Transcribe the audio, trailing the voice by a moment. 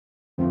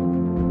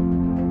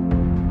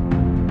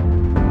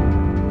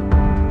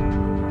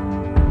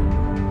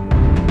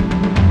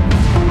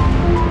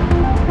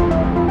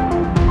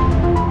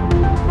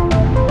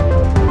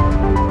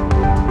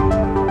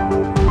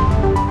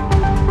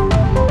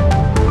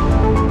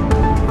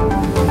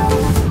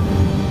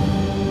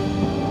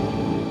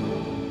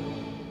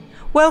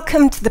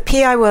Welcome to the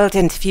PI World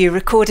interview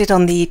recorded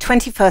on the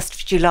 21st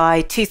of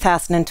July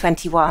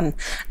 2021,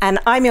 and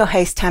I'm your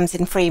host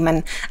Tamsin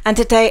Freeman, and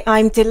today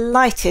I'm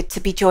delighted to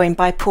be joined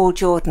by Paul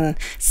Jourdan,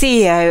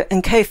 CEO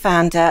and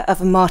co-founder of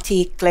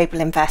Amati Global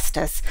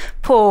Investors.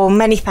 Paul,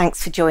 many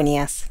thanks for joining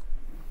us.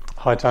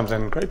 Hi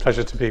Tamsin, great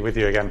pleasure to be with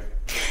you again.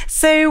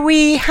 So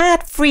we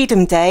had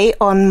Freedom Day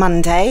on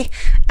Monday,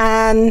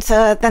 and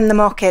then the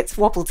markets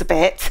wobbled a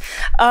bit.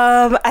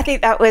 I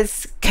think that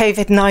was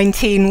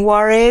COVID-19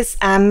 worries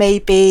and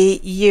maybe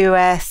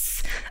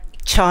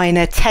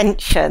US-China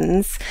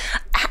tensions.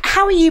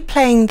 How are you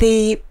playing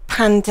the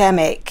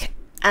pandemic,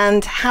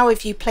 and how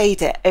have you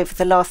played it over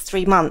the last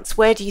 3 months?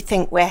 Where do you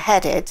think we're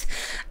headed,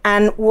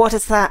 and what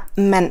has that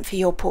meant for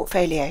your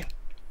portfolio,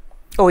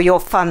 or your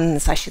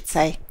funds, I should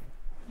say?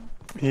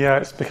 Yeah,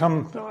 it's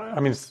become,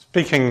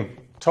 speaking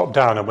top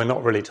down, and we're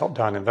not really top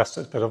down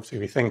investors, but obviously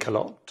we think a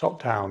lot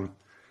top down.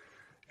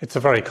 It's a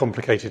very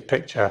complicated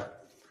picture.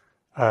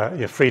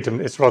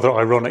 It's rather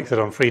ironic that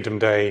on Freedom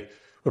Day,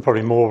 we're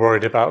probably more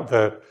worried about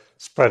the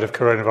spread of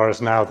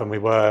coronavirus now than we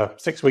were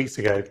 6 weeks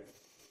ago.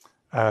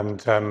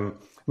 And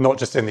not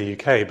just in the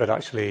UK, but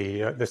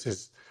actually this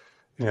is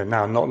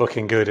now not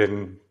looking good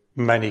in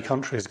many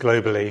countries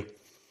globally.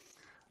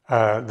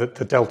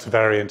 The Delta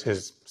variant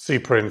is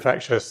super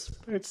infectious.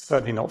 It's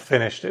certainly not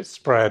finished. It's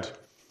spread.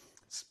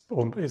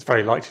 It's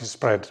very likely to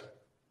spread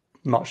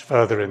much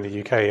further in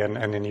the UK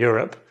and in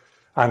Europe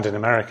and in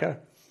America.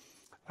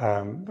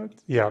 So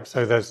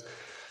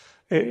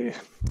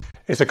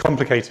it's a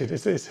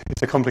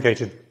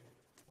complicated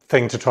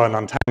thing to try and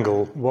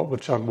untangle.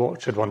 What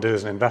should one do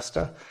as an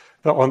investor?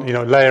 But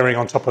layering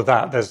on top of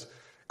that, there's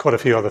quite a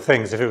few other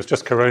things. If it was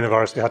just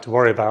coronavirus we had to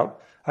worry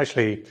about,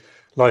 actually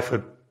life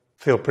would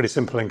feel pretty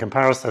simple in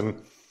comparison,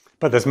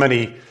 but there's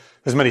many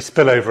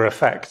spillover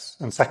effects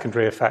and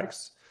secondary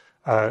effects,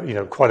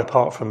 quite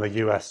apart from the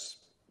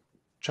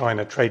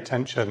US-China trade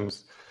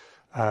tensions,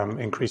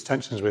 increased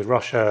tensions with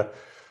Russia,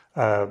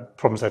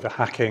 problems over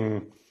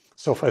hacking,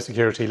 software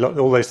security,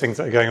 all those things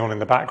that are going on in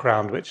the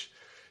background, which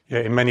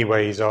in many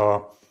ways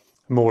are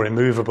more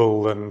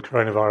immovable than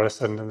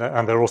coronavirus,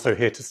 and they're also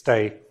here to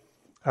stay,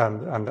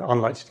 and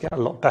unlikely to get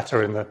a lot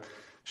better in the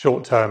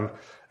short term,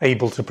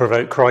 able to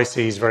provoke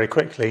crises very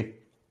quickly.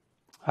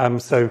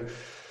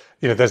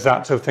 There's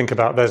that to think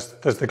about.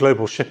 There's the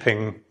global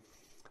shipping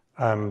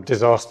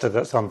disaster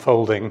that's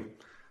unfolding,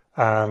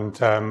 and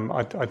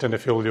I don't know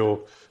if all your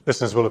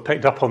listeners will have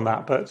picked up on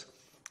that, but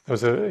there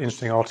was an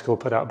interesting article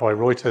put out by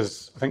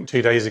Reuters, I think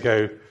 2 days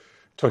ago,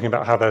 talking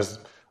about how there's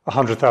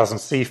 100,000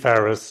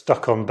 seafarers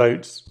stuck on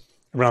boats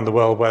around the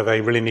world where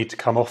they really need to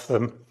come off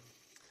them,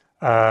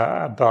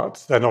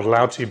 but they're not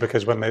allowed to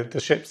because when the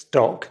ships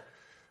dock,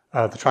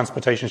 the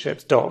transportation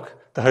ships dock,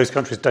 the host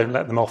countries don't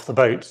let them off the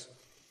boats,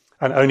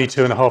 and only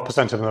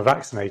 2.5% of them are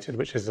vaccinated,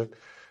 which is an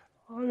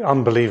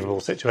unbelievable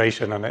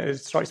situation. And it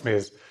strikes me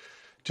as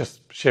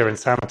just sheer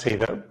insanity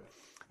that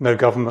no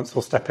governments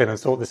will step in and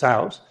sort this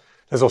out.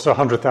 There's also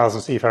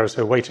 100,000 seafarers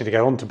who are waiting to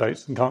get onto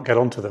boats and can't get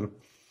onto them.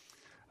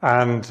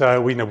 And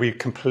we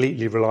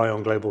completely rely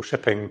on global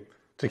shipping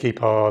to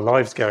keep our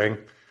lives going.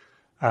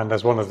 And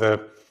as one of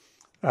the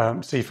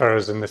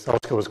seafarers in this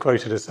article was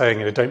quoted as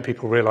saying, don't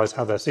people realize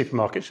how their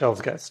supermarket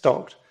shelves get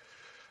stocked?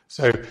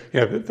 So,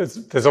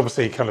 there's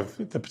obviously kind of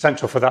the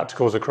potential for that to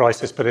cause a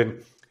crisis, but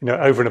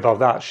over and above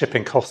that,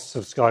 shipping costs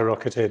have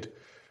skyrocketed.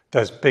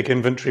 There's big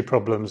inventory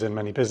problems in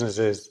many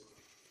businesses.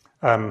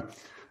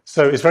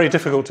 So it's very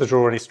difficult to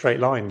draw any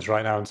straight lines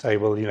right now and say,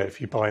 well, if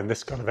you buy in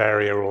this kind of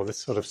area or this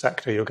sort of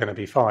sector, you're going to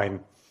be fine.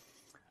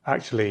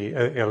 Actually,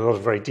 a lot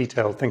of very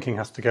detailed thinking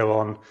has to go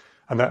on.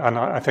 And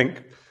I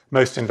think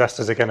most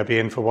investors are going to be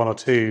in for one or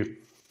two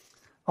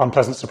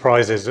unpleasant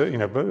surprises,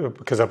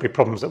 because there'll be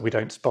problems that we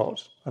don't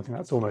spot. I think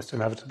that's almost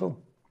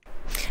inevitable.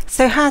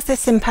 So how's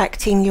this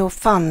impacting your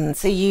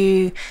funds? Are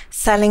you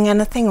selling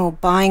anything or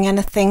buying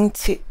anything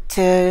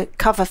to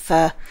cover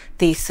for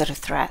these sort of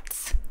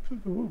threats?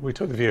 We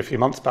took the view a few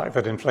months back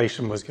that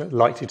inflation was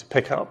likely to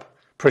pick up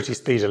pretty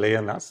speedily,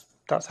 and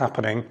that's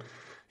happening.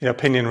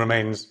 Opinion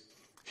remains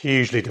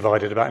hugely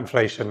divided about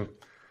inflation.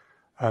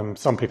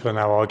 Some people are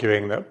now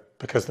arguing that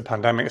because the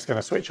pandemic is going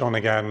to switch on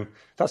again,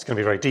 that's going to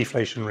be very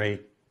deflationary,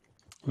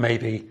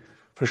 maybe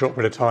for a short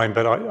period of time.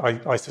 But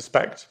I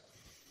suspect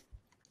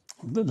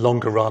the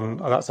longer run,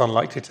 that's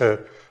unlikely to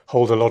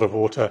hold a lot of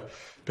water,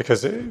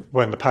 because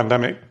when the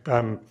pandemic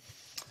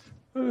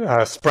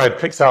spread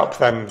picks up,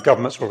 then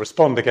governments will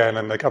respond again,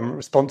 and the government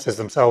responses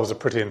themselves are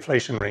pretty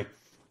inflationary.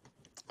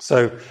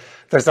 So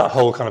there's that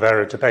whole kind of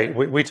area of debate.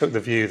 We took the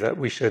view that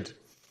we should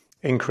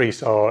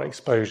increase our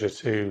exposure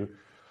to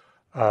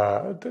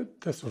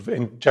the sort of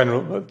in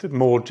general, the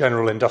more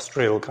general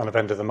industrial kind of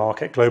end of the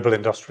market, global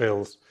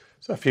industrials.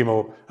 So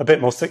a bit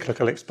more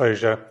cyclical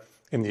exposure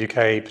in the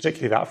UK,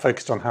 particularly that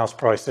focused on house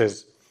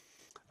prices,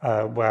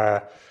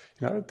 where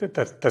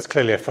there's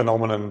clearly a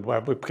phenomenon where,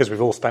 because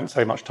we've all spent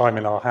so much time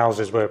in our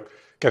houses, we're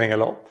getting a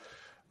lot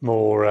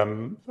more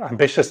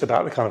ambitious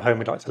about the kind of home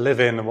we'd like to live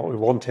in and what we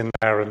want in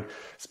there, and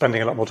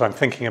spending a lot more time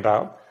thinking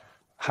about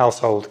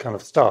household kind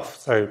of stuff.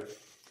 So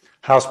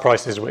house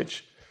prices,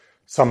 which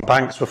some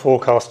banks were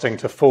forecasting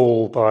to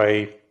fall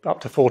by up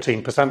to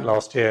 14%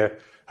 last year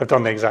have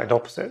done the exact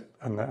opposite.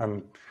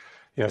 And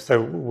so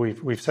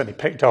we've certainly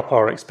picked up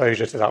our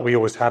exposure to that. We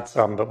always had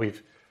some, but we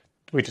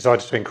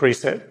decided to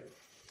increase it.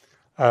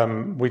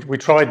 We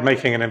tried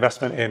making an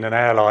investment in an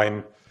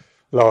airline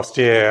last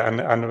year,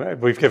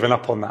 and we've given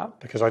up on that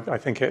because I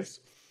think it's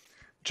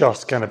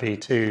just going to be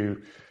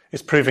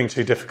it's proving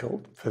too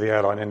difficult for the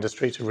airline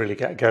industry to really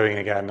get going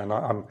again. And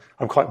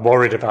I'm quite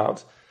worried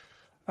about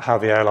how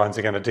the airlines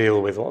are going to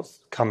deal with what's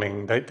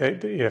coming.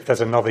 If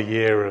there's another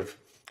year of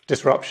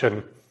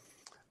disruption,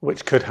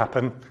 which could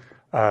happen,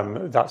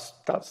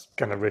 that's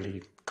going to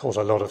really cause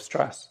a lot of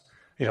stress.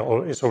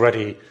 It's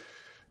already,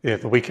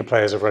 the weaker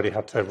players have already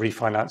had to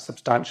refinance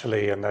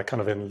substantially, and they're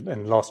kind of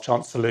in last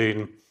chance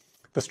saloon.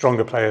 The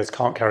stronger players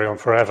can't carry on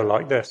forever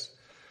like this,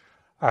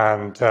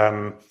 and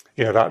so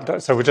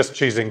we're just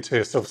choosing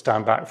to sort of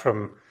stand back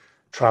from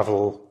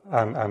travel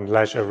and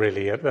leisure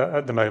really at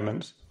the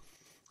moment.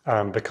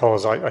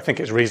 Because I think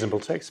it's reasonable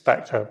to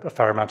expect a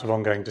fair amount of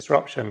ongoing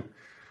disruption.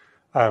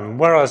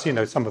 Whereas,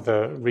 some of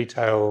the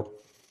retail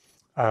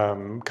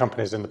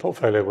companies in the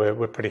portfolio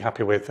we're pretty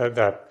happy with.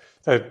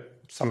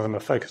 Some of them are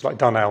focused, like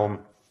Dunelm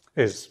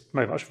is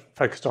very much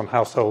focused on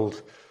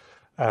household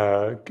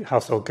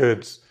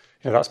goods.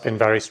 That's been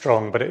very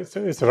strong, but it's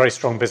a very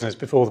strong business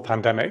before the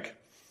pandemic.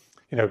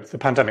 The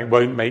pandemic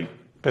won't make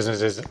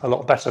businesses a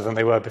lot better than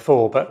they were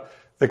before, but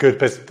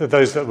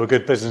those that were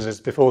good businesses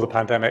before the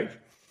pandemic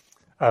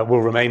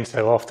will remain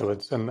so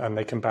afterwards, and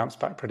they can bounce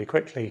back pretty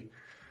quickly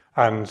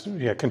and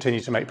continue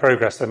to make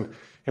progress. And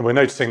we're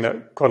noticing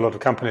that quite a lot of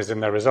companies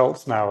in their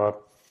results now are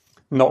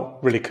not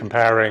really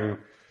comparing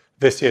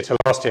this year to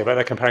last year, but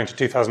they're comparing to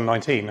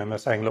 2019, and they're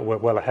saying, look, we're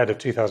well ahead of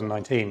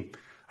 2019.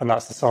 And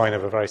that's the sign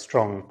of a very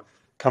strong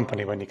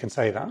company when you can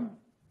say that.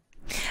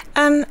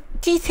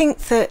 Do you think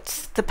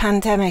that the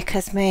pandemic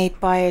has made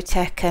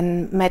biotech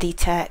and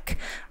meditech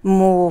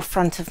more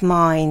front of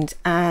mind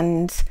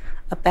and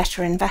a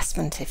better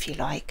investment, if you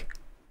like?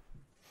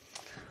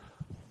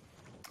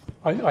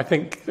 I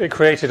think it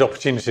created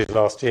opportunities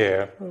last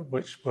year,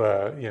 which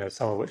were,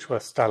 some of which were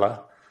stellar.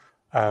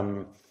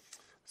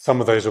 Some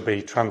of those will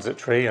be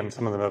transitory, and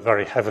some of them are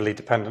very heavily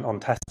dependent on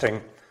testing.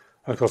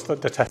 And of course, the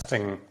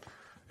testing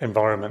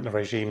environment, the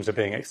regimes are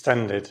being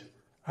extended.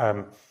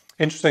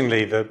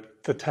 Interestingly,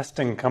 the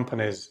testing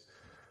companies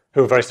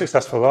who were very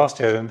successful last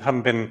year and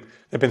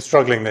they've been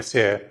struggling this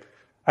year.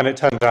 And it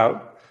turned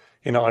out,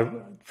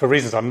 for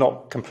reasons I'm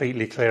not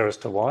completely clear as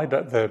to why,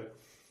 but the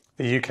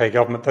UK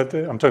government,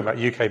 I'm talking about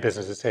UK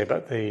businesses here,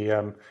 but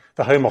the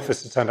Home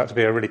Office has turned out to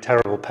be a really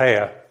terrible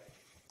payer,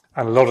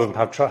 and a lot of them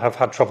have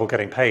had trouble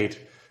getting paid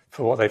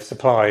for what they've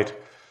supplied,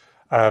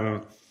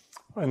 and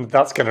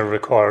that's going to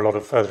require a lot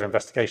of further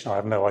investigation. I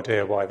have no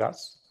idea why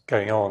that's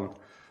going on.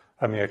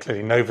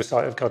 Clearly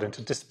Novocyte have got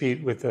into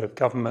dispute with the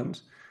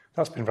government.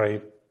 That's been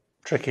very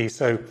tricky.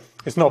 So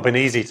it's not been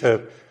easy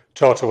to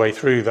chart a way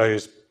through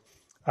those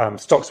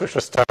stocks which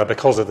were stellar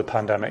because of the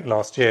pandemic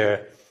last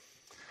year.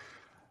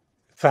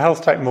 For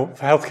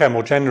healthcare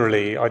more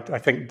generally, I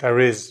think there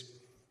is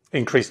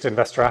increased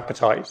investor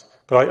appetite,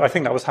 but I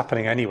think that was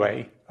happening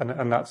anyway,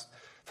 and that's,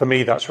 for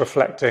me, that's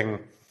reflecting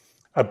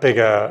a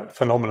bigger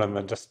phenomenon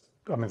than just.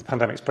 The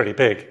pandemic's pretty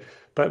big,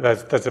 but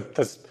there's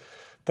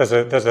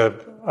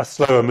a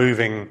slower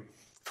moving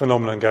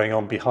phenomenon going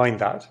on behind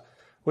that,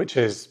 which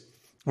is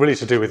really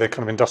to do with a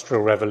kind of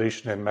industrial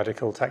revolution in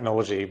medical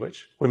technology,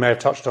 which we may have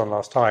touched on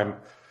last time.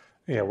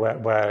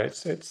 Where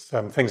it's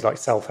things like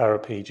cell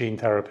therapy, gene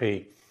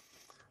therapy,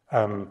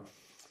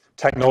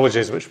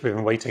 technologies which we've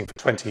been waiting for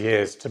 20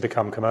 years to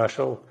become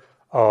commercial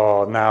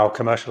are now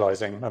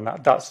commercializing, and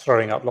that's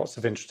throwing up lots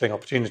of interesting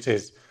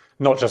opportunities,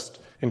 not just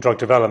in drug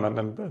development,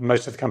 and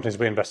most of the companies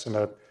we invest in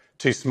are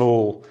too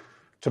small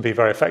to be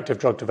very effective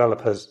drug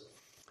developers,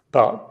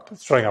 but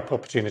it's throwing up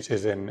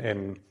opportunities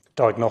in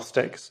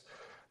diagnostics,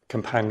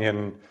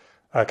 companion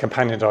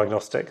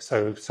diagnostics.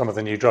 So some of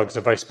the new drugs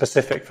are very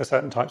specific for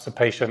certain types of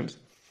patients.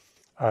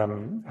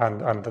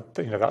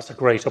 That's a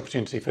great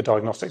opportunity for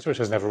diagnostics, which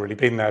has never really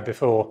been there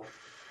before.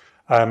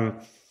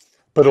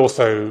 But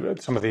also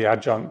some of the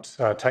adjunct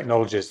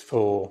technologies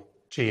for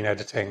gene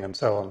editing and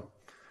so on.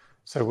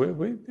 So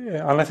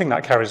and I think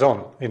that carries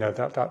on.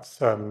 That's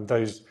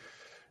those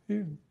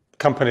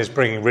companies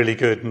bringing really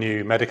good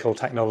new medical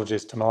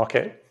technologies to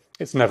market.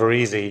 It's never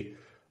easy,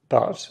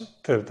 but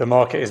the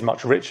market is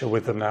much richer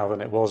with them now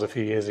than it was a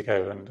few years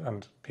ago.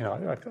 And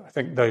I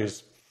think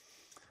those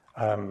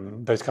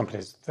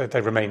companies,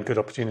 they remain good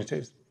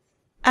opportunities.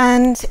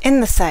 And in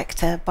the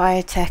sector,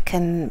 Biotech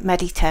and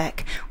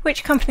Meditech,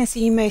 which companies are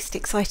you most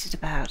excited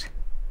about?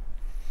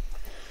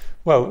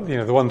 Well,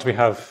 the ones we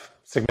have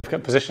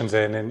significant positions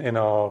in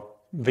our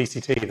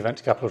VCT, the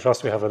Venture Capital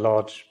Trust, we have a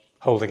large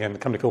holding in a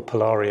company called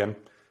Polarian,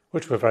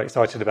 which we're very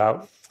excited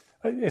about.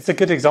 It's a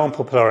good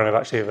example, Polarian,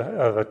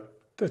 of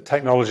a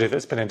technology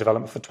that's been in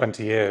development for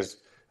 20 years.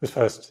 It was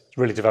first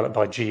really developed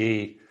by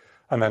GE,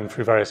 and then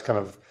through various kind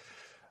of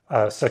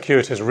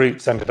circuitous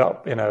routes ended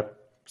up in a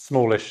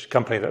smallish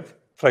company that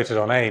floated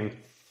on AIM.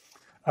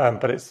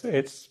 but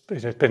it's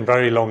been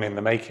very long in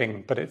the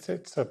making. But it's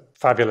a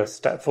fabulous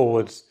step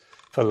forwards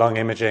for lung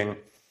imaging,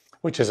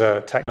 which is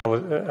an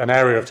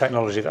area of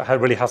technology that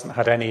really hasn't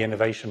had any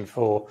innovation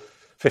for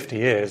 50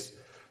 years.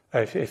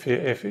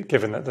 If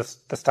given that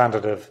the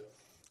standard of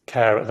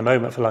care at the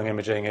moment for lung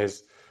imaging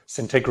is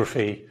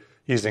scintigraphy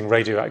using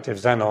radioactive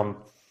xenon,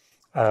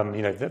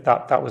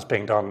 that was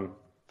being done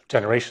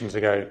generations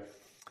ago,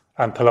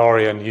 and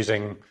Polarian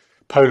using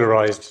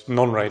polarized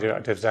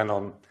non-radioactive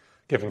xenon,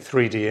 giving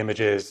 3D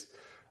images,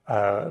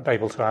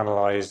 able to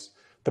analyze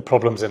the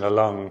problems in a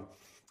lung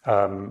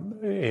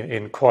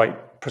in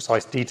quite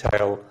precise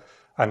detail,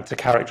 and to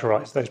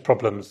characterize those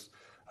problems.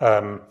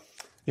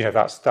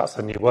 That's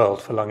a new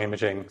world for lung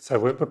imaging. So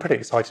we're pretty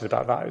excited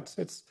about that.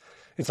 It's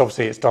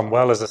obviously it's done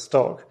well as a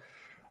stock.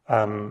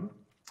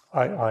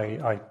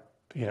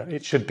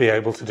 It should be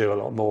able to do a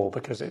lot more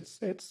because it's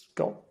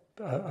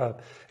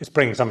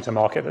bringing something to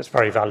market that's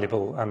very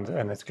valuable and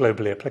it's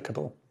globally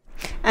applicable.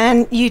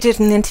 And you did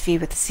an interview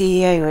with the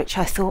CEO, which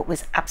I thought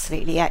was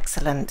absolutely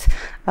excellent.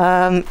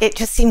 It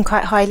just seemed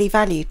quite highly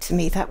valued to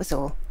me, that was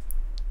all.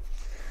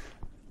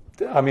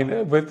 I mean,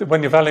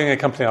 when you're valuing a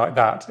company like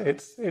that,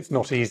 it's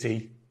not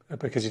easy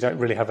because you don't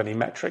really have any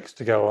metrics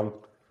to go on.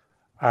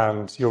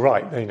 And you're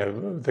right,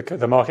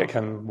 the market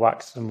can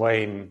wax and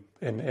wane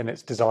in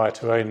its desire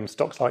to own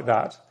stocks like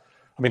that.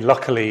 I mean,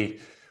 luckily,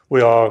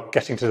 we are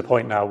getting to the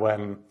point now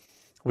when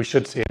we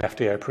should see an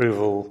FDA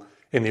approval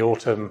in the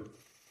autumn.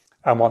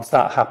 And once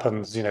that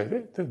happens,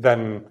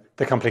 then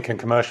the company can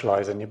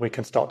commercialize and we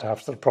can start to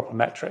have sort of proper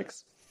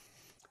metrics.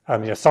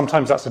 And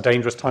sometimes that's a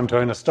dangerous time to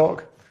own a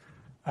stock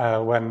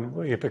when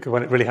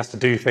it really has to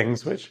do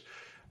things, which,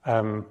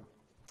 I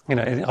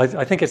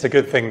think it's a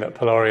good thing that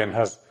Polarian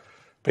has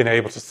been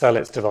able to sell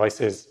its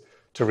devices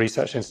to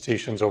research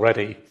institutions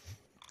already.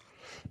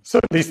 So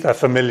at least they're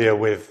familiar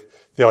with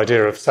the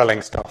idea of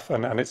selling stuff,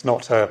 and it's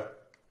not a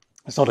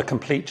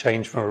complete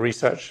change from a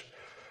research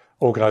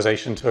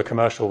organization to a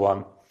commercial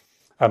one.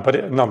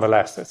 But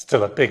nonetheless, it's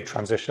still a big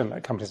transition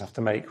that companies have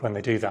to make when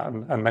they do that,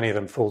 and many of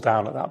them fall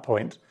down at that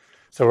point.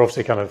 So we're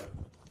obviously kind of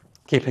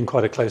keeping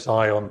quite a close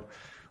eye on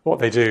what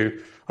they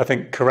do. I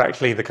think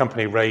correctly, the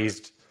company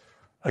raised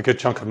a good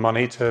chunk of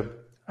money to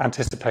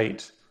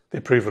anticipate the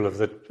approval of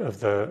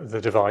the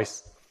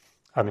device.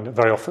 I mean,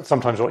 very often,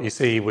 sometimes what you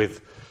see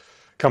with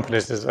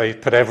companies is they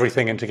put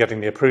everything into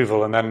getting the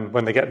approval, and then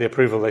when they get the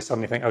approval, they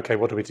suddenly think, okay,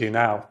 what do we do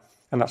now?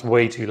 And that's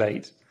way too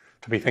late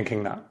to be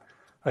thinking that.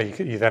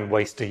 You then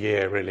waste a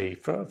year really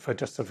for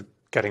just sort of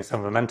getting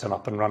some momentum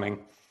up and running,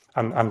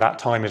 and that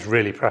time is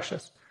really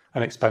precious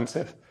and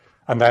expensive.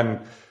 And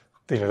then,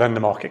 then the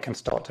market can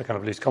start to kind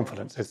of lose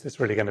confidence. Is this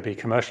really going to be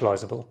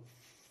commercializable?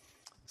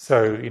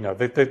 So,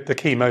 the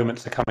key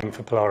moments are coming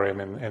for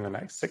Polarian in the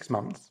next 6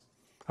 months,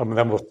 and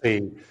then we'll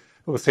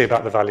see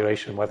about the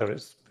valuation, whether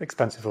it's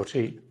expensive or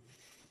cheap.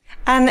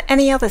 And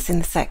any others in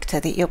the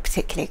sector that you're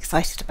particularly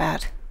excited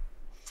about?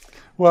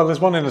 Well, there's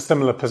one in a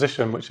similar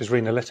position, which is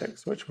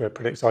Renalytix, which we're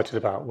pretty excited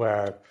about,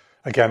 where,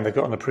 again, they've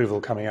got an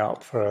approval coming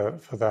up for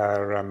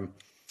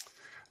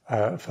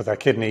their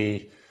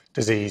kidney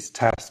disease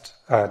test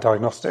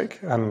diagnostic.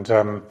 And,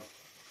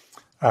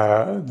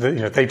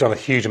 they've done a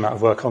huge amount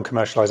of work on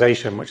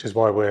commercialization, which is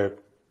why we're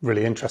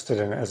really interested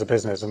in it as a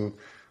business and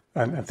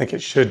think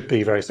it should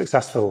be very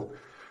successful.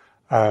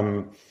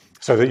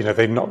 So that,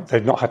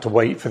 they've not had to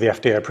wait for the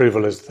FDA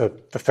approval as the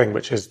thing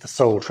which is the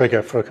sole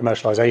trigger for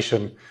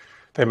commercialization.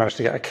 They managed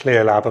to get a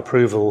clear lab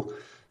approval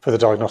for the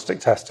diagnostic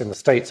test in the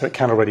States, so it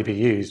can already be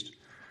used.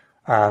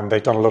 And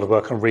they've done a lot of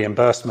work on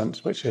reimbursement,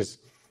 which is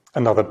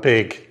another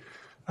big,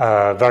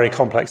 very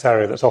complex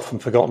area that's often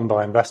forgotten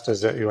by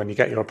investors. That when you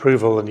get your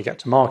approval and you get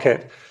to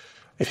market,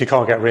 if you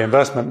can't get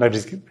reimbursement,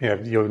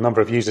 your number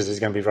of users is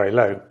going to be very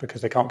low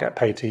because they can't get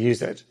paid to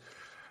use it.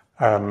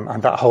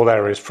 And that whole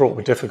area is fraught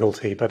with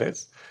difficulty, but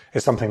it's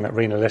something that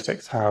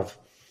Renalytix have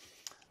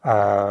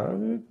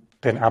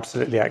been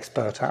absolutely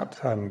expert at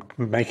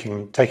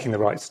taking the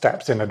right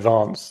steps in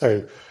advance,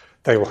 so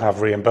they will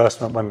have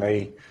reimbursement when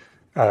they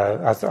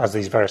as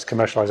these various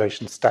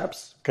commercialization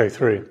steps go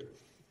through.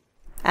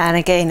 And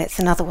again, it's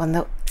another one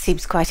that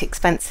seems quite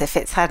expensive.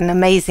 It's had an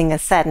amazing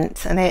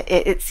ascent, and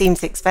it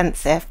seems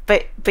expensive,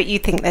 but you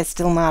think there's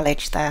still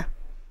mileage there?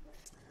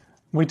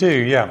 We do,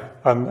 yeah,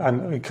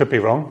 and it could be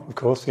wrong, of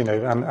course,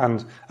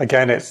 and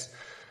again, it's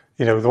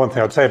the one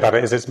thing I'd say about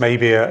it is it's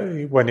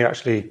maybe when you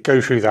actually go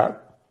through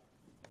that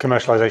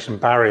commercialization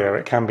barrier,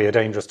 it can be a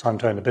dangerous time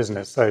to own a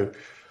business. So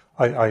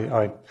I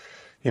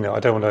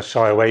don't want to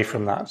shy away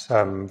from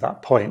that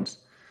point.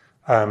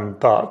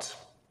 But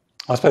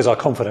I suppose our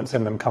confidence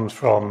in them comes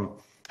from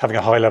having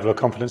a high level of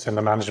confidence in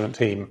the management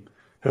team,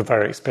 who are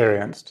very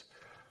experienced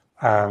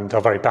and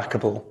are very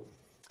backable.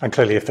 And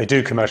clearly, if they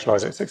do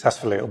commercialize it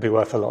successfully, it'll be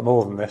worth a lot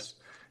more than this.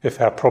 If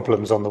there are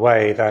problems on the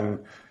way,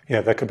 then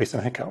there could be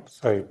some hiccups.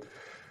 So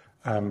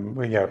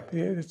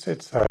it's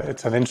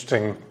an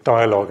interesting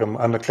dialogue,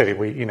 and clearly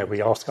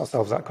we ask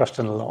ourselves that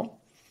question a lot.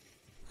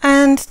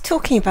 And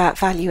talking about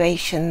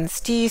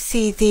valuations, do you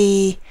see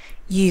the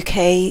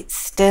UK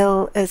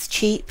still as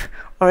cheap,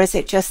 or is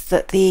it just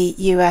that the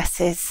US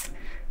is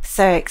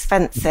so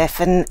expensive?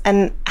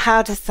 And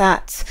how does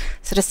that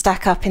sort of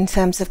stack up in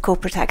terms of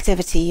corporate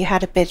activity? You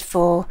had a bid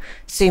for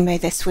Sumo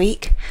this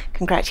week.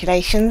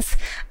 Congratulations.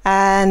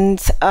 And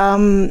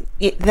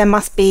there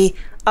must be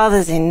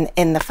others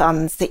in the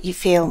funds that you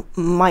feel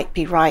might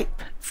be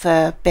ripe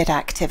for bid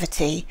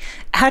activity.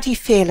 How do you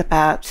feel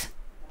about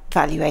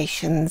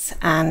valuations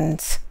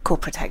and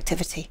corporate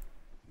activity?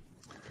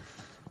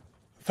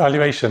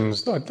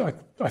 Valuations,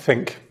 I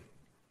think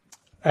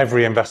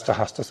every investor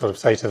has to sort of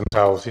say to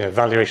themselves,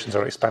 valuations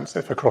are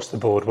expensive across the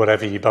board,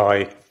 whatever you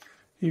buy,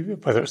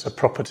 whether it's a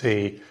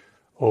property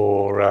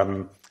or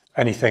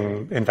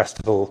anything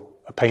investable,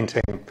 a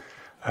painting,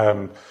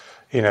 an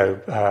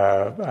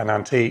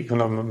antique,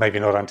 maybe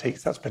not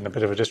antiques, that's been a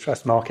bit of a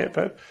distressed market,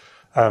 but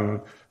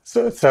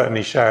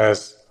certainly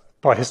shares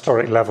by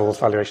historic levels,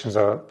 valuations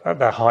are at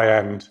their high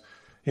end.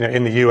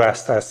 In the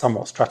US, they're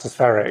somewhat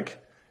stratospheric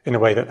in a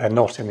way that they're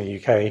not in the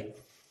UK.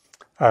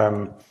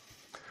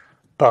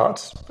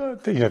 But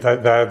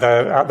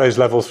they're at those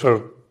levels for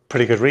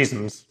pretty good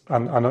reasons,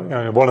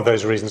 and one of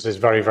those reasons is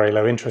very, very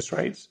low interest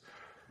rates.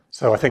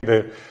 So I think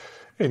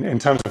in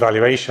terms of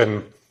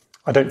valuation,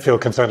 I don't feel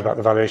concerned about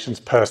the valuations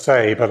per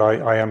se, but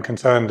I am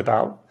concerned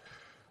about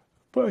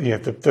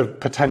the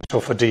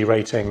potential for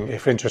derating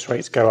if interest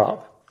rates go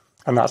up,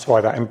 and that's why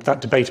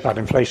that debate about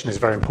inflation is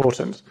very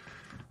important.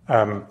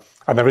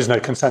 And there is no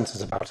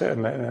consensus about it.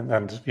 And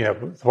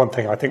the one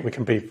thing I think we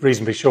can be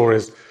reasonably sure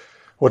is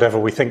whatever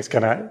we think is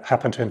going to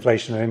happen to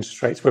inflation and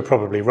interest rates, we're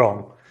probably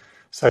wrong.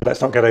 So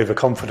let's not get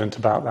overconfident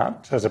about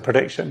that as a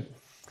prediction.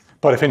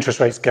 But if interest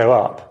rates go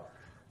up,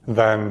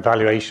 then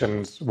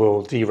valuations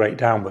will derate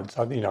downwards.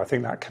 I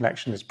think that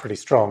connection is pretty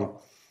strong.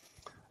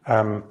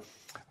 And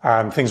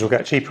things will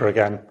get cheaper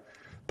again.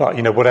 But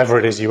whatever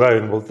it is you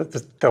own,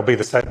 there'll be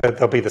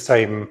the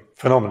same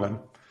phenomenon.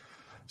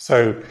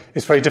 So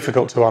it's very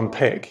difficult to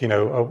unpick.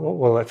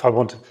 Well,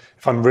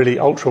 if I'm really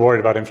ultra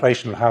worried about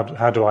inflation, how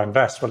do I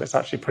invest? Well, it's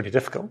actually pretty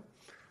difficult,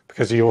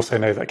 because you also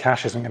know that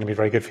cash isn't going to be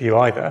very good for you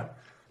either,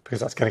 because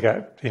that's going to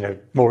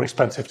get more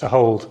expensive to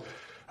hold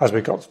as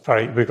we've got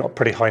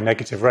pretty high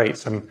negative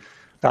rates, and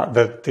that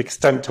the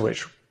extent to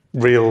which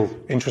real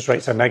interest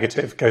rates are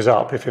negative goes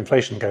up if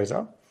inflation goes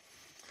up.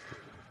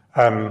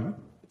 And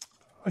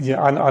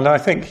I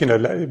think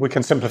we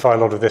can simplify a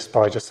lot of this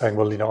by just saying,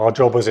 well, our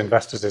job as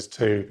investors is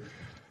to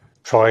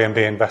try and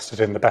be invested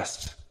in the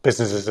best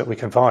businesses that we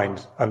can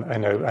find,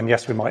 and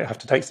yes, we might have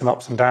to take some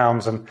ups and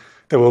downs, and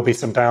there will be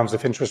some downs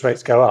if interest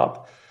rates go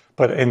up,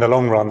 but in the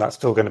long run, that's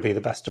still going to be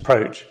the best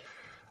approach.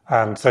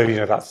 And so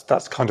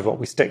that's kind of what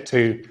we stick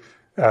to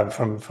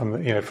from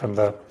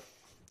the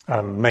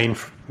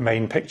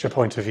main picture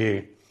point of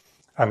view,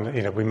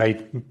 and we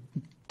may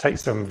take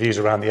some views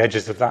around the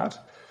edges of that,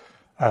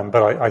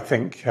 but I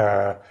think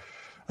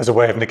as a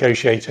way of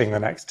negotiating the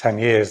next 10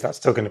 years, that's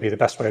still going to be the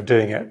best way of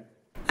doing it.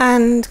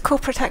 And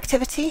corporate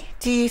activity,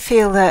 do you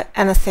feel that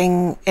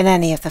anything in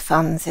any of the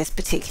funds is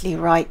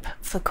particularly ripe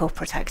for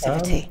corporate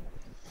activity?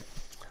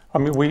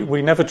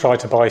 We never try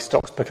to buy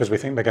stocks because we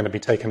think they're going to be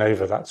taken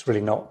over. That's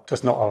really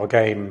just not our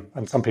game,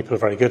 and some people are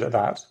very good at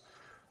that.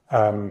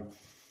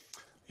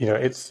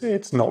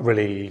 It's not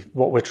really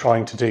what we're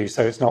trying to do,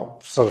 so it's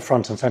not sort of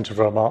front and center of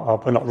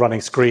we're not running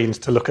screens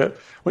to look at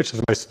which are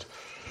the most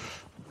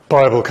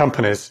viable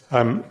companies.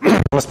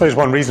 I suppose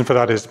one reason for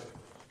that is,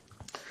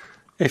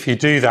 if you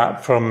do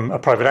that from a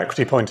private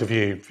equity point of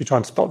view, if you try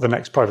and spot the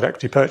next private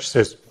equity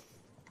purchases,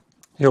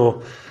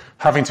 you're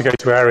having to go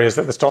to areas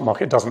that the stock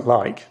market doesn't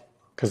like,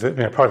 because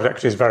private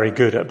equity is very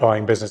good at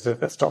buying business that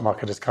the stock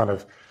market has kind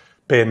of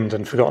binned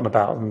and forgotten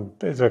about, and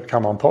it's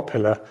become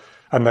unpopular.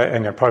 And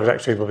private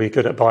equity will be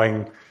good at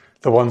buying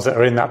the ones that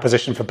are in that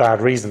position for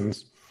bad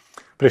reasons.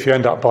 But if you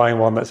end up buying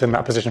one that's in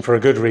that position for a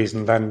good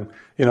reason, then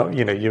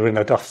you're in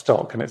a duff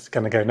stock, and it's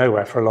going to go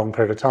nowhere for a long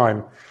period of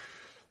time.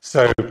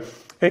 So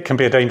it can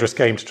be a dangerous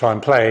game to try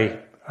and play,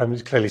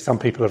 and clearly some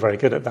people are very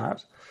good at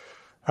that.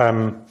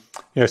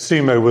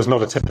 Sumo was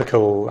not a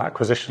typical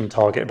acquisition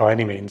target by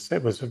any means.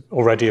 It was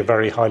already a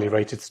very highly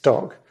rated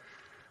stock.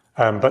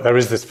 But there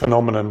is this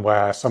phenomenon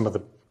where some of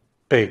the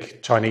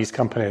big Chinese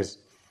companies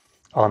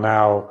are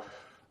now,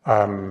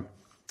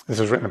 this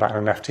was written about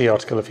in an FT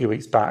article a few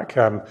weeks back,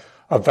 are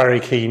very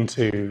keen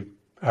to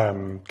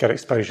get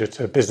exposure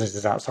to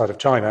businesses outside of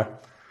China.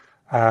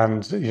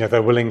 And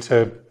they're willing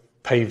to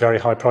pay very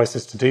high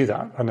prices to do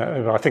that, and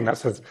I think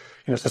that's it's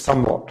a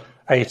somewhat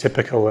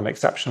atypical and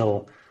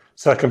exceptional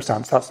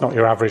circumstance. That's not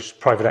your average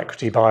private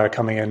equity buyer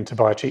coming in to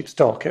buy a cheap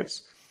stock.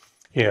 It's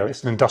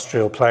an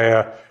industrial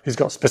player who's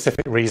got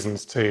specific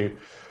reasons to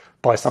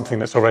buy something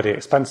that's already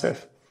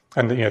expensive,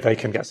 and they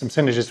can get some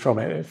synergies from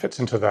it. It fits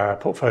into their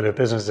portfolio of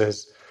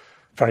businesses.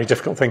 Very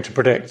difficult thing to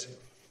predict.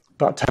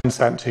 But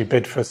Tencent, who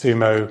bid for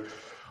Sumo,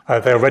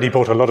 they already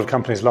bought a lot of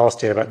companies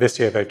last year, but this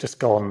year they've just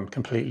gone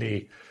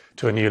completely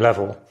to a new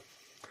level.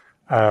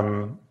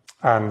 And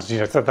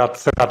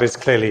that is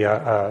clearly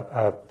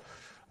a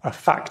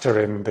factor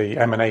in the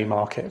M&A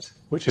market,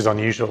 which is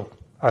unusual,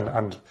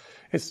 and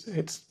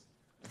it's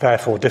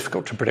therefore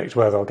difficult to predict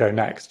where they'll go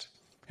next.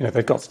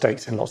 they've got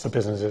stakes in lots of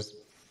businesses.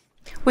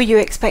 Were you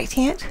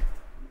expecting it?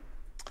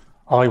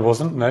 I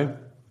wasn't, no,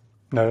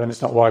 and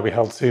it's not why we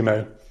held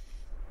Sumo.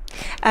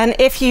 And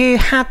if you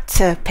had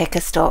to pick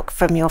a stock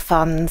from your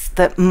funds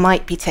that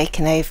might be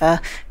taken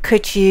over,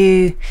 could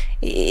you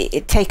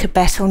take a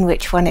bet on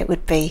which one it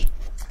would be?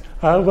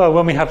 Well,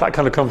 when we had that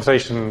kind of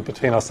conversation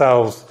between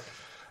ourselves,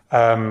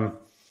 one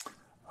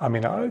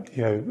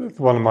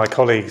of my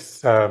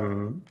colleagues,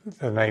 the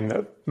name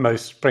that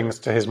most springs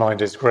to his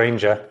mind is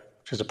Granger,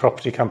 which is a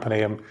property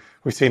company, and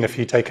we've seen a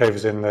few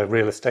takeovers in the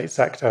real estate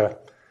sector.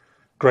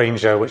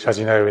 Granger, which, as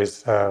you know,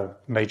 is a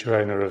major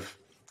owner of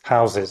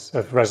houses,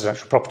 of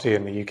residential property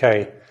in the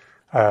UK,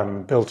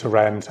 built to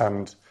rent,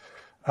 and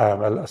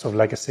a sort of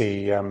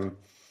legacy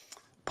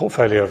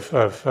portfolio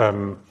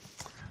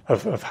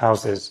of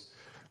houses.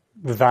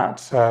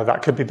 That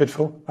could be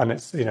bidful, and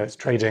it's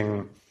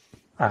trading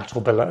at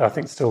or below. I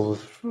think still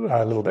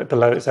a little bit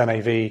below its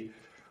NAV.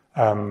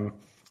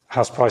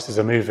 House prices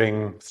are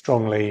moving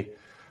strongly.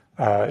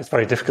 It's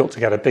very difficult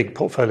to get a big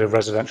portfolio of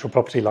residential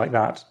property like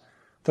that.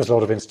 There's a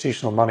lot of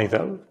institutional money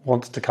that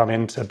wants to come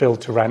in to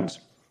build to rent,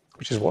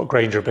 which is what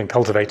Granger have been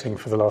cultivating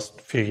for the last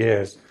few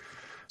years.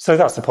 So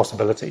that's a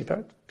possibility,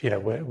 but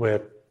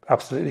we're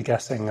absolutely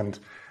guessing, and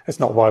it's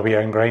not why we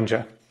own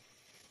Granger.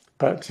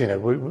 But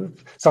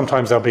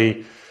sometimes there'll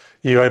be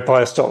you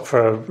buy a stock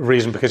for a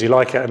reason because you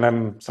like it, and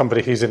then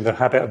somebody who's in the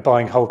habit of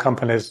buying whole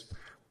companies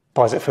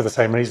buys it for the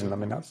same reason. I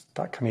mean,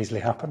 that can easily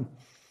happen.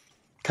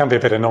 Can be a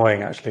bit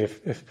annoying actually,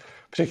 if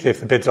particularly if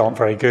the bids aren't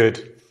very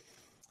good.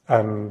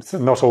 So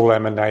not all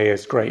M&A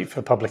is great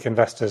for public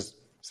investors.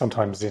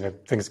 Sometimes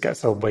things get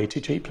sold way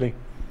too cheaply.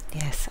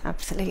 Yes,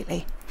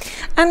 absolutely.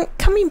 And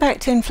coming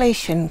back to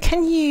inflation,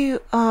 can you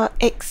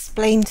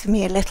explain to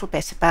me a little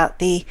bit about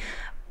the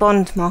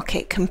bond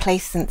market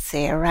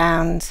complacency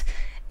around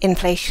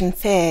inflation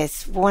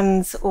fears?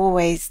 One's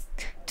always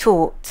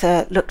taught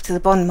to look to the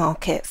bond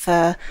market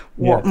for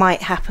what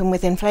might happen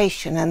with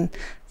inflation, and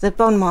the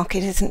bond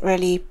market isn't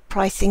really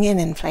pricing in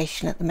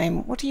inflation at the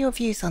moment. What are your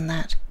views on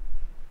that?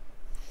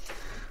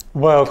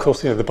 Well, of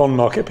course, the bond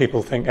market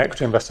people think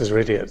equity investors are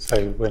idiots,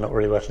 so we're not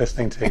really worth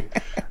listening to,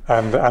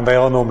 and they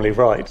are normally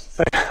right.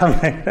 So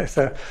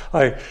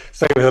I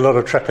say with a lot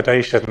of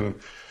trepidation,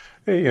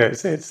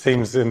 it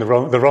seems in the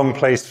wrong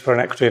place for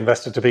an equity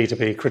investor to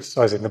be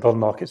criticising the bond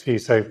market's view.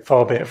 So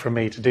far be it from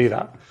me to do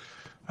that.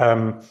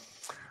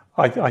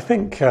 I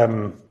think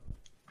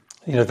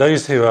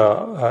those who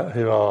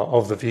are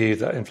of the view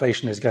that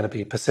inflation is going to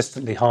be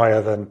persistently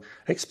higher than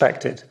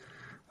expected.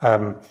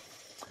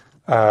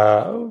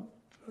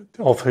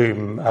 Of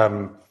whom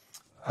one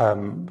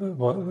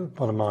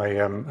of my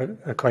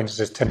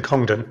acquaintances, Tim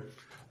Congdon,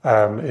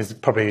 is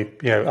probably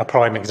a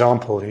prime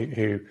example.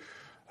 Who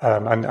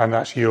and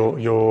actually your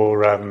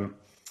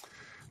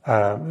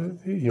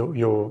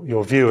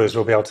viewers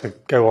will be able to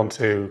go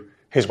onto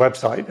his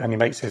website, and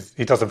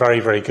he does a very,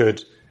 very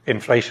good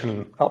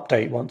inflation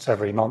update once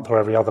every month or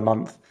every other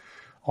month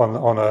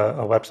on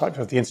a website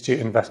of the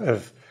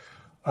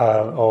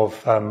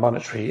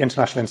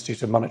International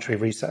Institute of Monetary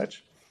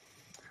Research.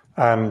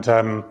 And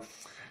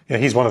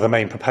he's one of the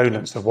main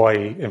proponents of why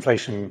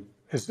inflation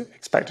is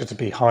expected to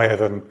be higher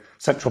than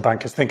central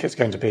bankers think it's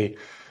going to be.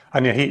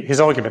 And his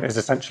argument is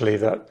essentially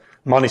that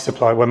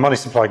when money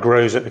supply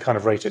grows at the kind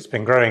of rate it's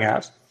been growing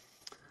at,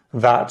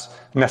 that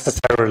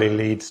necessarily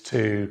leads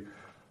to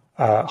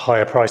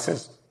higher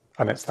prices.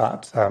 And it's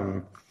that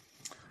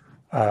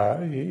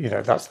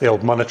that's the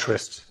old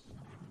monetarist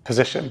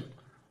position.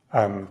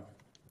 And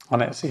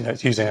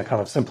it's using a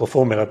kind of simple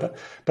formula, but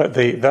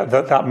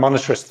that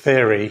monetarist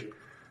theory,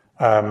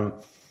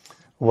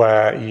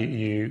 where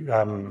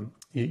you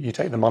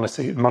take the money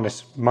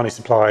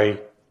supply,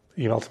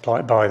 you multiply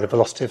it by the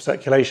velocity of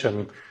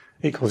circulation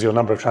equals your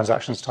number of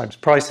transactions times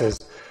prices.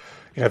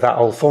 That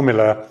old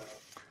formula.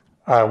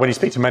 When you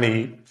speak to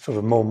many sort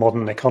of more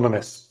modern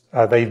economists,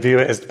 they view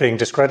it as being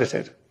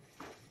discredited,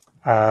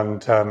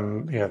 and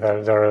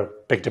there are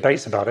big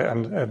debates about it,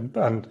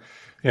 and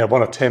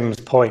one of Tim's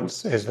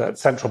points is that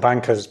central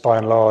bankers, by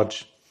and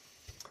large,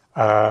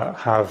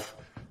 have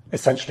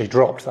essentially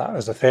dropped that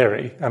as a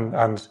theory,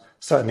 and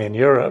certainly in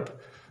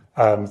Europe,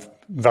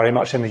 very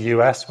much in the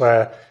US,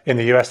 where in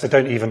the US they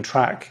don't even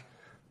track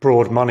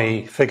broad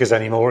money figures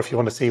anymore. If you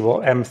want to see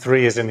what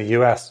M3 is in the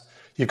US,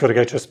 you've got to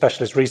go to a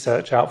specialist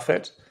research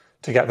outfit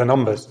to get the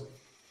numbers.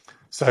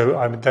 So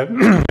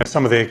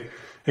some of the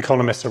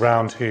economists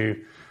around who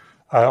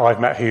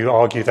I've met who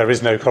argue there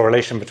is no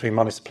correlation between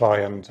money supply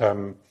and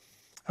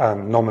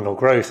nominal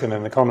growth in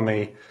an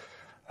economy,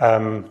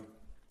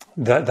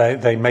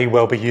 that they may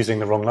well be using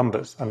the wrong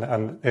numbers,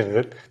 and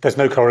there's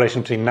no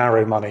correlation between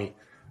narrow money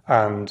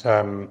and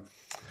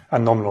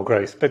nominal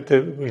growth. But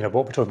what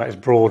we're talking about is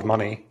broad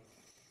money,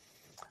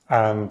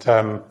 and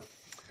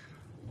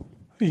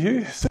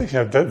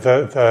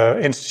the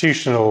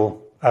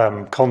institutional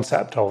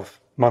concept of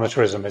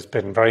monetarism has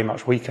been very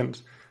much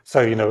weakened.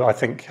 So I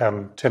think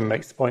Tim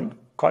makes the point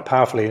quite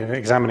powerfully in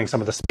examining some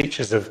of the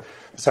speeches of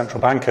central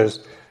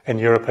bankers in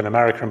Europe and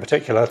America in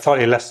particular,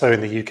 slightly less so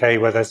in the UK,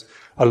 where there's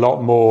a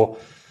lot more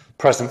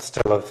presence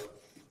still of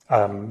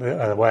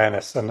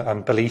awareness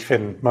and belief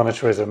in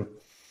monetarism.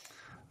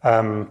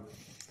 In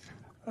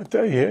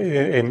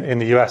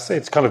the US,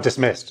 it's kind of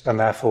dismissed, and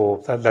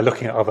therefore they're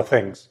looking at other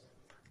things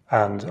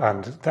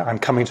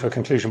and coming to a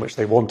conclusion which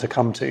they want to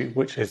come to,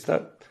 which is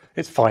that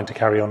it's fine to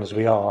carry on as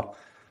we are.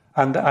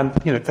 And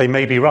they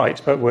may be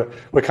right, but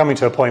we're coming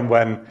to a point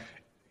when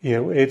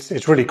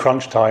it's really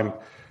crunch time.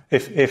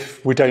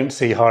 If we don't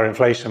see higher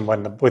inflation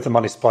with the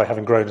money supply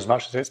having grown as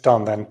much as it's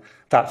done, then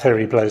that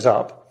theory blows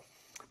up.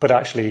 But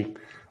actually,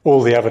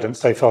 all the evidence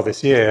so far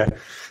this year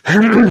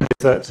is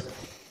that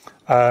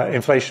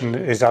inflation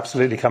is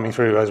absolutely coming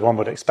through as one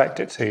would expect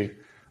it to,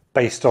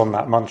 based on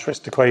that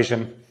monetarist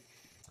equation.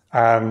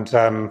 And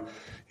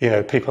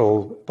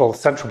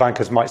central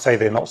bankers might say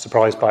they're not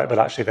surprised by it, but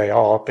actually they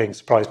are being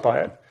surprised by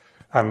it.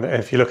 And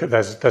if you look at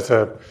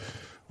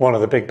one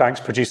of the big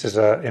banks produces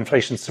an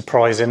inflation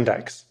surprise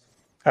index,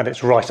 and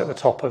it's right at the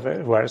top of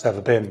it where it's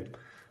ever been.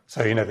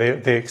 So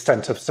the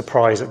extent of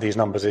surprise at these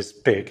numbers is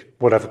big,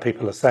 whatever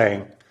people are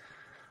saying.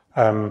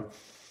 That's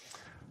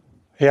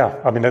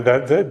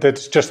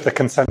just the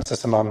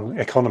consensus among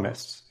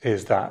economists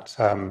is that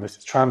this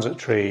is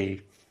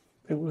transitory.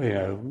 They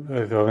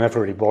were never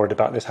really worried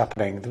about this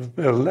happening.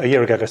 A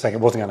year ago, they're saying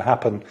it wasn't going to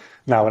happen.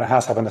 Now, when it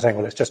has happened, they're saying,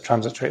 well, it's just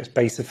transitory. It's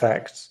base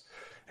effects.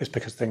 It's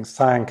because things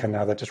sank, and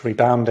now they're just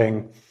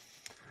rebounding.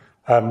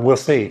 We'll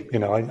see.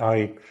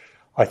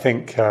 I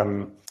think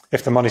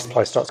if the money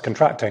supply starts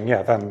contracting,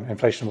 then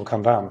inflation will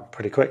come down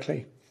pretty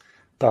quickly.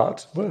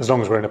 But as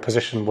long as we're in a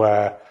position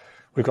where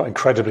we've got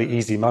incredibly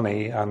easy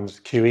money and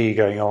QE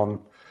going on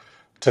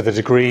to the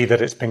degree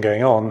that it's been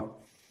going on,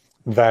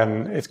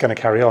 then it's going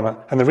to carry on.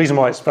 And the reason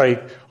why I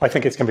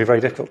think it's going to be very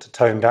difficult to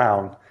tone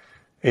down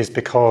is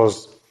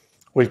because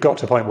we've got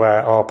to a point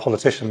where our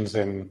politicians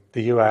in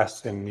the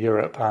US, in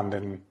Europe, and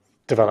in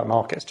developed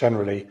markets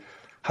generally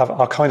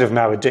are kind of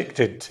now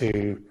addicted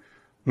to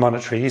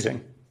monetary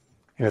easing.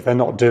 They're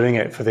not doing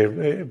it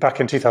back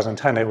in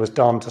 2010, it was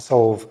done to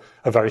solve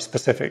a very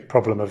specific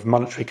problem of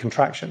monetary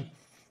contraction.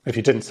 If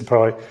you didn't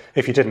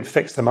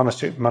fix the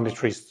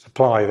monetary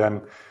supply,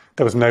 then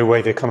there was no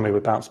way the economy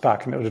would bounce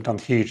back, and it would have done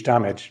huge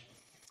damage.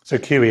 So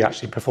QE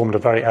actually performed a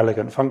very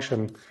elegant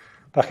function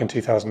back in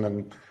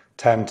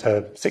 2010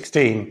 to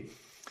 16.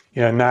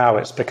 Now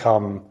it's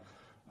become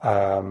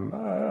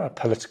a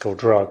political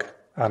drug,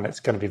 and it's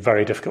going to be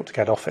very difficult to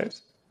get off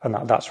it. And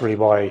that's really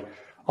why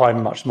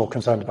I'm much more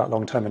concerned about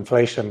long-term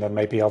inflation than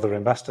maybe other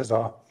investors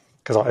are,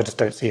 because I just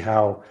don't see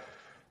how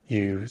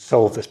you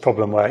solve this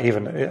problem where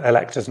even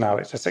electors now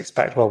just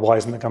expect, well, why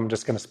isn't the government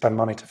just going to spend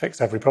money to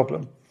fix every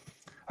problem?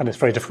 And it's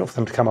very difficult for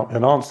them to come up with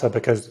an answer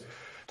because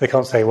they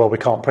can't say, well, we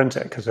can't print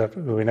it because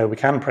we know we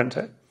can print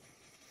it.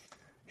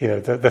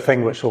 The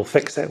thing which will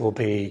fix it will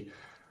be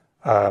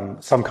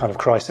some kind of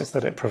crisis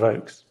that it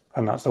provokes.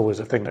 And that's always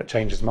a thing that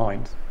changes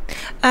minds.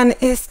 And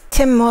is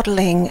Tim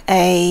modelling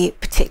a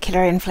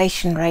particular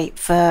inflation rate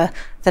for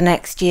the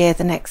next year,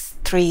 the next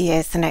 3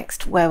 years,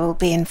 where we'll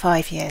be in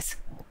 5 years?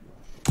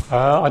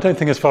 I don't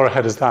think as far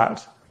ahead as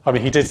that. I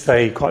mean, he did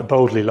say quite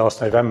boldly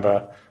last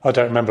November, I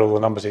don't remember all the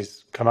numbers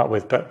he's come up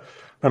with, but I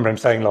remember him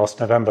saying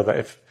last November that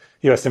if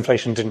US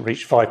inflation didn't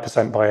reach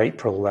 5% by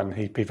April, then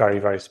he'd be very,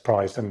 very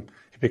surprised and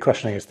he'd be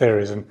questioning his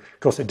theories. And of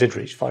course, it did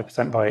reach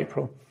 5% by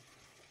April.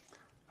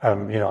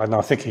 And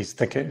I think he's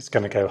thinking it's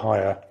going to go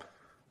higher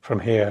from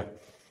here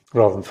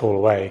rather than fall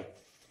away.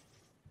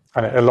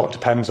 And a lot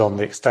depends on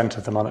the extent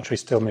of the monetary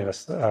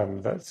stimulus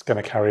that's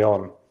going to carry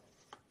on.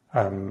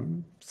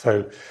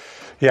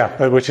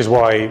 Which is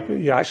why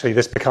actually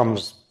this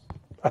becomes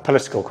a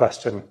political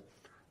question.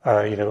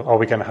 Are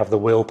we going to have the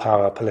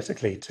willpower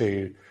politically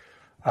to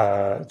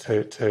go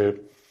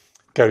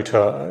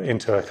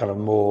into a kind of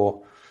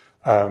more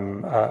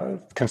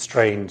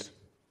constrained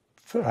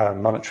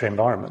monetary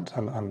environment?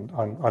 And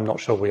I'm not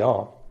sure we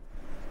are.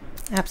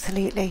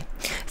 Absolutely.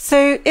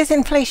 So is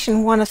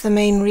inflation one of the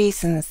main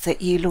reasons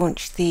that you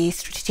launched the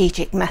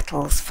Strategic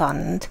Metals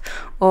Fund,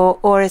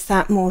 or is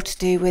that more to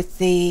do with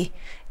the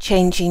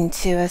changing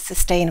to a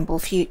sustainable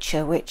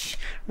future which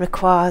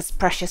requires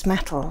precious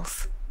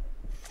metals?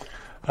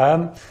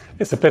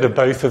 It's a bit of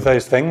both of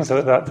those things,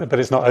 but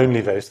it's not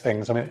only those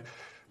things. I mean,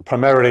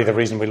 primarily the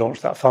reason we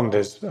launched that fund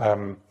is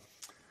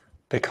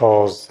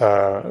because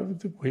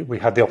we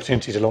had the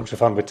opportunity to launch a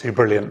fund with two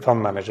brilliant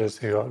fund managers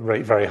who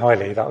rate very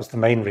highly. That was the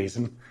main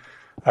reason.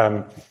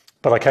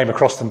 But I came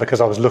across them because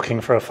I was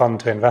looking for a fund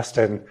to invest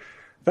in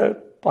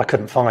that I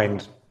couldn't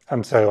find.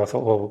 And so I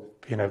thought, well,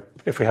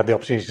 if we had the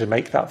opportunity to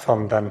make that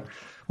fund, then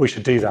we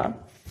should do that.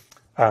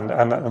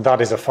 And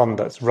that is a fund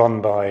that's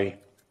run by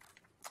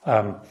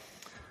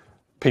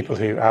people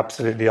who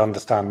absolutely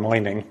understand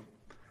mining.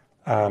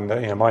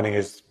 And mining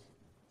it's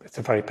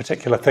a very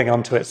particular thing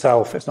unto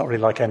itself. It's not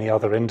really like any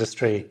other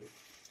industry.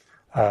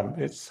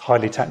 It's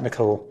highly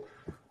technical.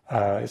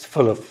 It's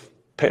full of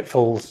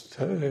pitfalls,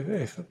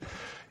 to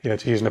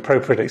use an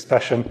appropriate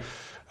expression.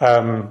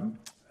 To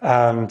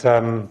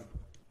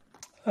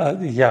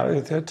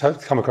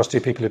come across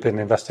two people who've been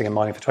investing in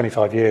mining for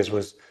 25 years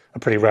was a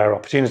pretty rare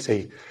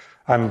opportunity.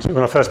 And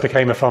when I first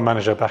became a fund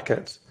manager back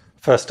at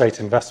First State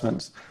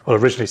Investments. Well,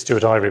 originally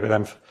Stuart Ivory, but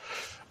then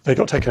they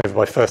got taken over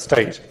by First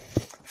State.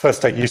 First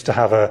State used to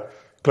have a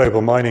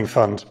global mining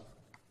fund,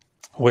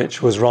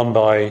 which was run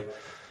by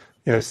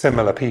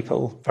similar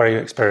people, very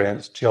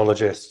experienced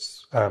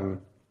geologists,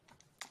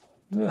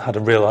 had a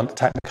real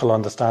technical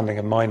understanding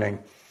of mining.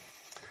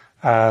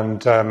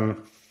 And,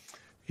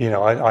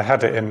 I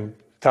had it in,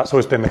 that's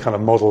always been the kind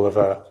of model of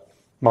a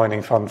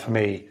mining fund for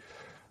me.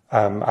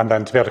 And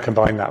then to be able to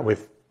combine that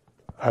with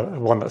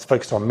one that's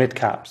focused on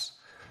mid-caps,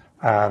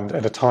 and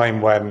at a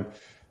time when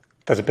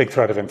there's a big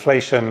threat of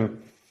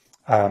inflation,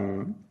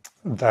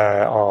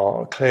 there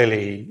are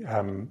clearly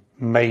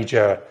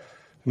major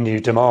new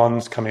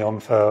demands coming on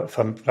for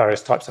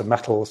various types of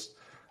metals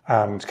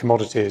and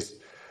commodities.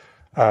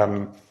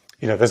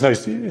 There's no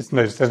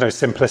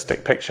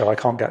simplistic picture. I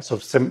can't get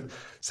sort of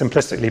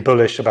simplistically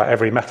bullish about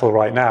every metal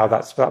right now.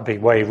 That'd be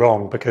way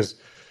wrong, because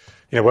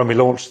when we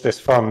launched this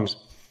fund,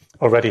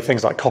 already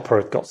things like copper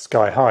have got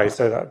sky high,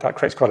 so that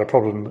creates quite a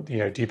problem.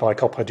 Do you buy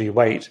copper? Do you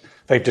wait?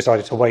 They've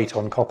decided to wait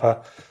on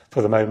copper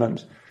for the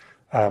moment,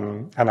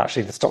 and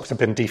actually the stocks have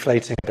been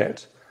deflating a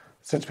bit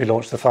since we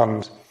launched the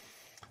fund.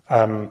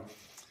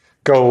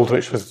 Gold,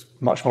 which was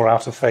much more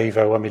out of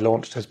favour when we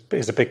launched,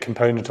 is a big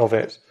component of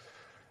it.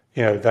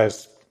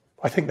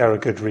 I think there are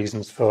good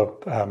reasons for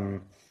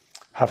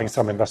having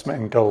some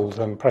investment in gold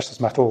and precious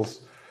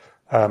metals.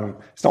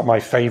 It's not my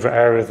favourite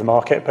area of the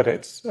market, but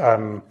it's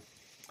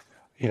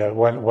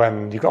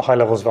when you've got high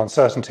levels of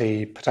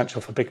uncertainty, potential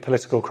for big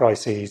political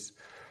crises,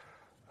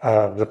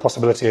 the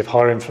possibility of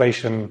higher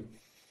inflation.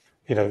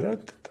 The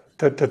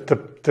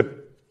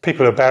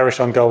people who are bearish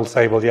on gold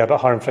say, well, yeah, but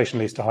higher inflation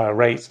leads to higher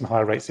rates, and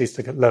higher rates leads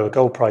to lower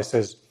gold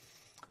prices.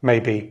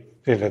 Maybe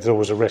there's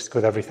always a risk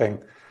with everything.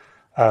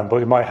 But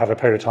we might have a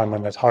period of time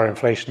when there's higher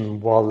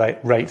inflation while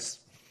rates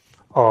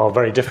are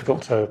very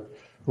difficult to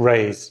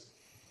raise.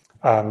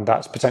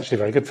 That's potentially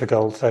very good for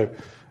gold. So,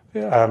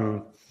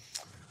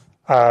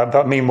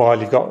 but meanwhile,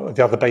 you've got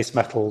the other base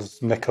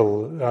metals,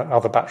 nickel,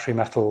 other battery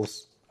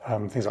metals,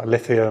 things like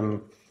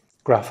lithium,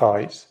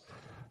 graphite.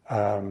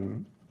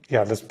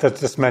 There's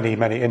just many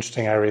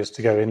interesting areas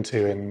to go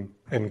into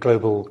in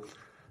global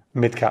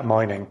mid-cap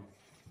mining.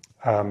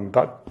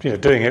 But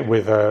doing it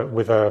with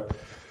a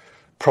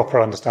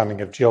proper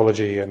understanding of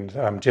geology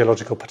and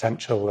geological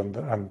potential and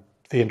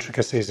the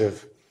intricacies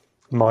of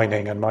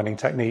mining and mining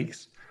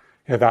techniques,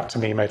 that to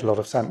me made a lot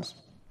of sense.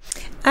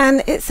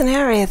 And it's an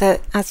area that,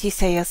 as you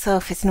say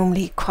yourself, is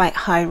normally quite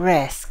high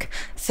risk.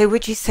 So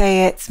would you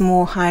say it's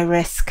more high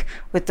risk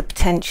with the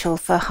potential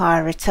for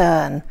higher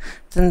return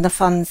than the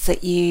funds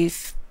that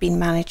you've been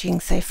managing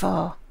so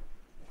far?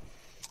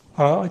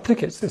 I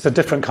think it's a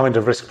different kind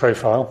of risk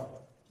profile.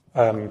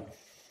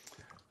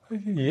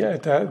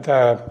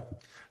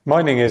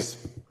 Mining it's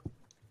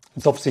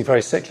obviously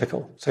very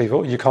cyclical, so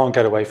you can't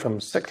get away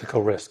from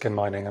cyclical risk in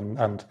mining,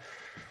 and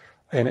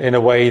in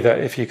a way that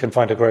if you can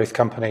find a growth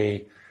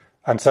company,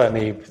 and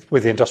certainly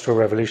with the industrial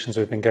revolutions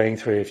we've been going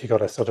through, if you've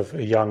got a sort of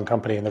a young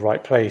company in the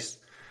right place,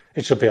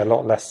 it should be a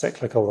lot less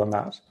cyclical than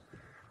that.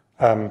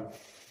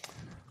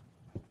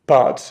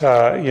 But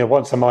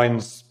once a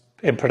mine's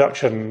in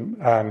production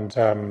and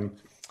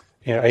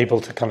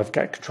able to kind of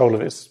get control of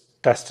its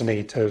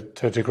destiny to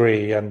a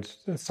degree and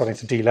starting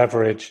to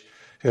deleverage,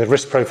 the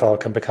risk profile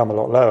can become a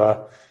lot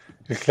lower.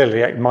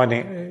 Clearly,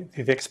 mining,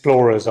 the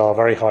explorers are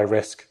very high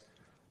risk,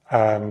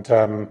 and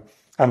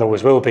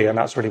always will be, and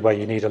that's really where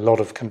you need a lot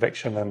of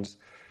conviction and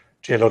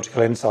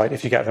geological insight.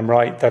 If you get them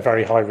right, they're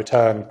very high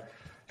return.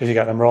 If you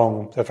get them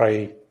wrong, they're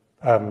very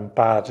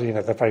bad.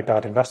 They're very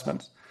bad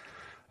investments.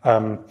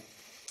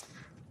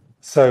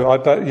 So I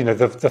bet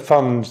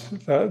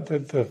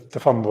the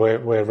fund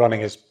we're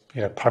running is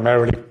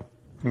primarily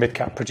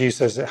mid-cap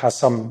producers. It has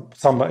some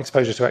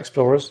exposure to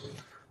explorers.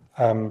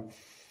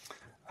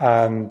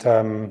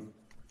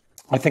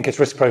 I think its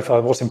risk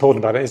profile, what's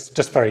important about it, is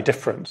just very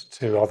different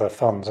to other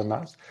funds, and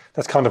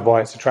that's kind of why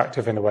it's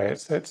attractive in a way.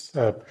 It's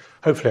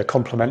hopefully a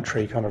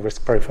complementary kind of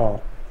risk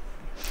profile.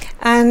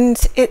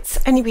 And it's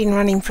only been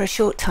running for a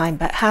short time,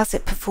 but how's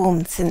it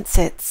performed since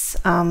its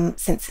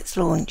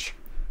launch?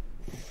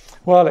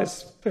 Well,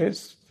 it's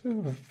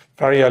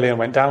very early and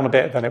went down a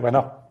bit, then it went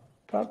up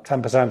about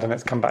 10%, and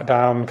it's come back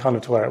down kind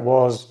of to where it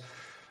was.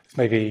 It's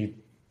maybe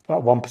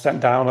about 1%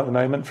 down at the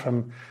moment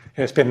from,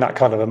 it's been that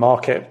kind of a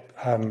market.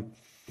 The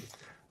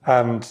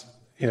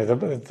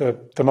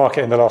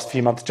market in the last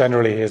few months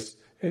generally has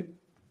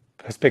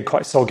been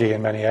quite soggy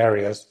in many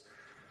areas.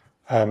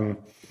 So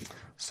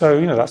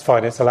that's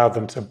fine. It's allowed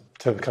them to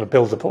kind of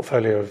build a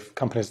portfolio of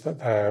companies that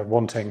they're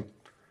wanting.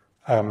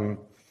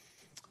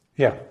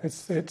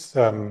 It's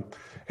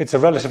a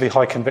relatively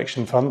high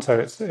conviction fund, so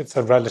it's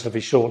a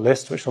relatively short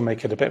list, which will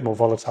make it a bit more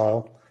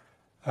volatile.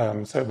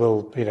 So it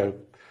will,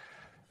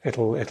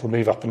 it'll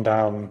move up and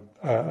down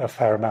a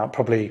fair amount,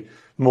 probably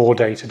more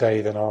day to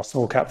day than our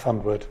small cap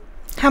fund would.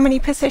 How many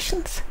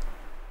positions?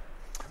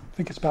 I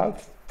think it's about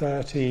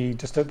 30,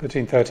 just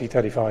between 30,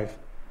 35.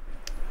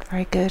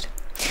 Very good.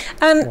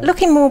 And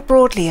looking more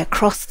broadly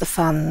across the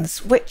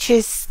funds, which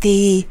is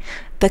the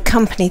the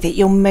company that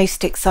you're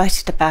most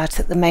excited about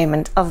at the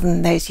moment, other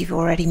than those you've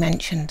already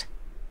mentioned?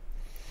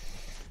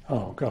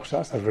 Oh gosh,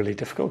 that's a really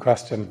difficult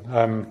question.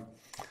 I mean,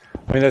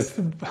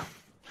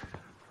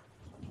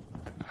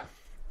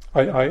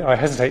 I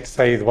hesitate to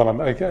say the one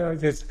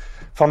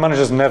fund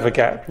managers never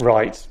get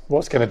right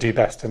what's going to do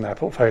best in their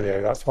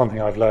portfolio. That's one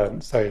thing I've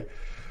learned. So,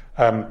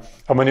 and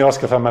when you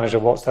ask a fund manager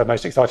what's they're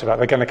most excited about,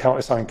 they're going to come up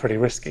with something pretty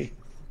risky,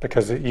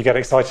 because you get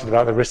excited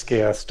about the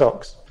riskier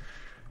stocks.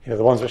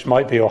 The ones which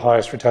might be your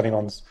highest returning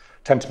ones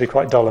tend to be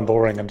quite dull and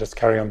boring and just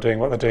carry on doing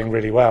what they're doing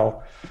really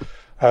well.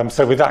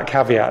 So with that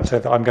caveat,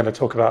 I'm going to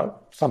talk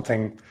about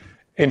something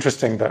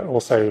interesting that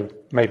also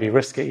may be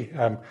risky.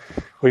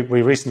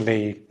 We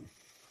recently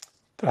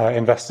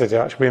invested in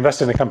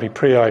a company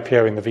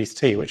pre-IPO in the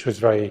VST, which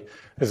was it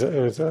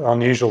was an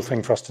unusual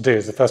thing for us to do.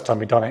 It's the first time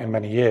we've done it in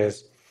many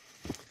years.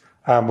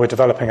 We're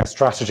developing a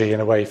strategy in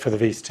a way for the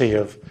VST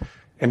of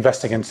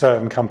investing in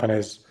certain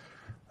companies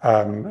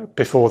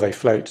before they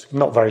float,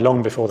 not very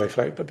long before they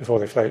float, but before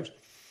they float.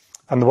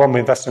 And the one we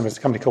invested in was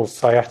a company called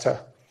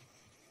Sayeta.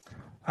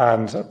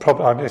 And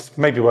it's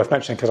maybe worth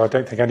mentioning because I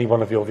don't think any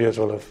one of your viewers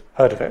will have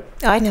heard of it.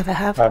 I never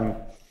have.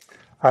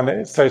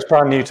 So it's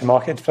brand new to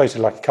market. It floated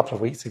like a couple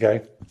of weeks ago.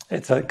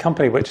 It's a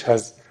company which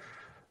has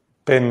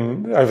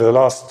been, over the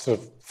last sort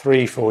of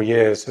 3-4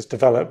 years, has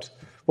developed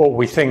what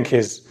we think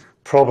is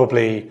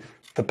probably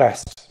the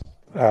best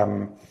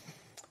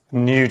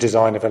new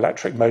design of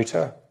electric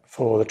motor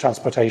for the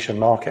transportation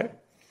market.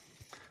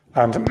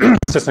 And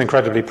it's just an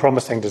incredibly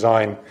promising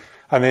design.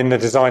 And in the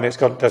design,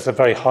 there's a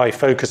very high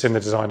focus in the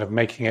design of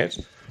making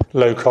it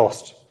low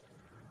cost.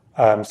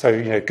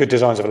 So, good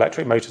designs of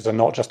electric motors are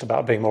not just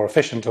about being more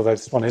efficient, although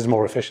this one is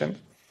more efficient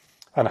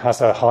and has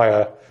a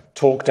higher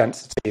torque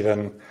density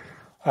than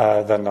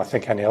I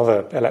think any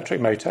other electric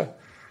motor.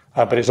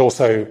 But it's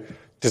also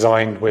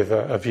designed with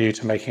a view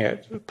to making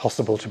it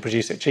possible to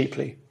produce it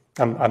cheaply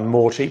and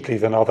more cheaply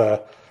than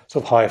other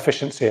sort of high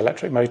efficiency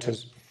electric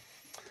motors.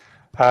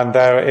 And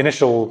their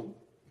initial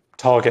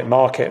target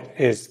market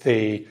is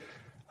the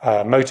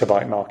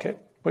motorbike market,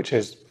 which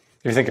is,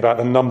 if you think about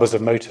the numbers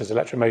of motors,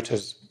 electric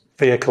motors,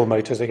 vehicle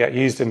motors that get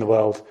used in the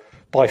world,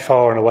 by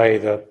far and away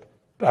the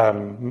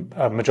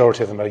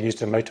majority of them are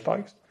used in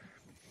motorbikes.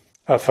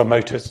 For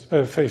motors,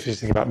 if you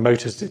think about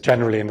motors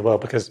generally in the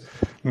world, because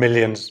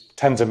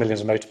tens of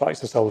millions of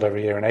motorbikes are sold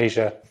every year in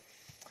Asia.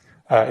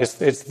 It's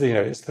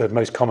the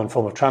most common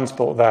form of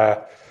transport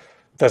there.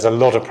 There's a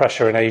lot of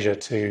pressure in Asia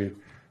to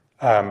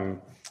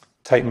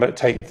take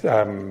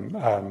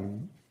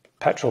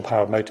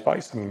petrol-powered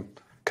motorbikes and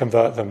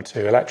convert them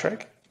to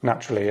electric.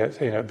 Naturally,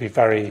 it'd be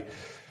very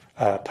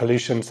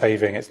pollution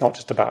saving. It's not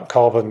just about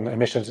carbon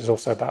emissions; it's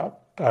also about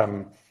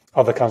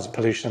other kinds of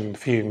pollution,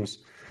 fumes.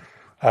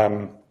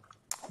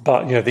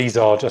 But these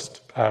are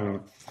just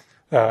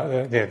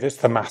it's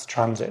the mass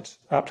transit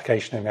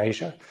application in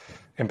Asia,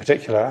 in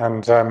particular,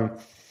 and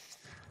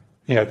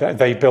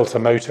they built a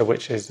motor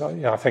which is,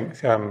 I think,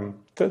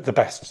 the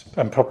best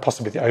and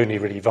possibly the only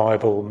really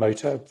viable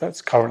motor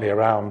that's currently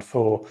around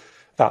for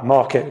that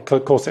market.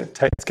 Of course,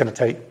 it's going to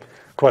take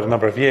quite a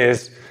number of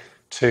years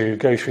to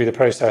go through the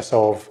process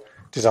of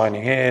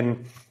designing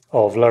in,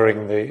 of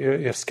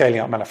lowering scaling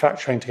up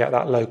manufacturing to get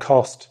that low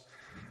cost.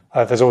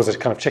 There's always a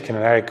kind of chicken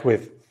and egg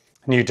with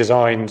new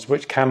designs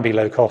which can be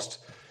low cost.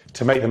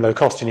 To make them low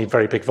cost, you need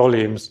very big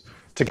volumes.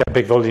 To get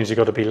big volumes, you've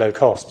got to be low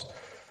cost.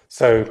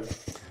 So,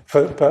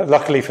 but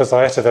luckily for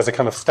Sayeta, there's a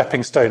kind of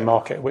stepping stone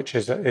market, which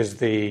is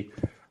the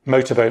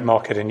motorboat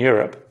market in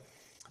Europe,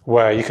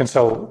 where you can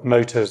sell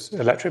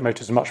electric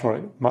motors,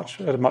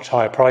 at much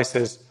higher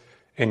prices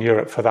in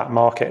Europe for that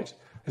market.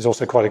 There's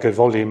also quite a good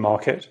volume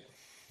market,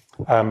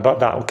 but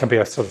that can be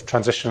a sort of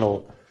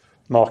transitional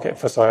market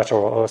for Sayeta,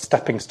 or a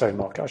stepping stone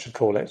market, I should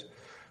call it,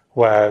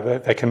 where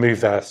they can move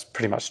there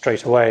pretty much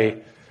straight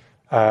away,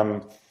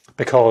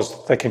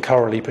 because they can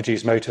currently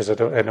produce motors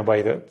in a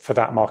way that for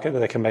that market that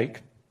they can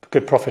make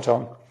good profit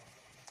on.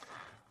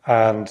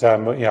 And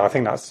I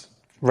think that's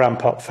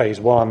ramp up phase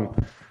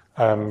 1.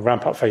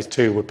 Ramp up phase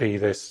 2 would be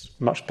this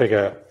much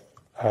bigger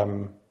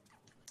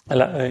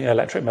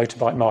electric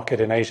motorbike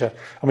market in Asia.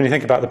 And when you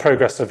think about the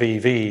progress of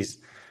EVs,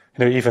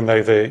 even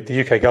though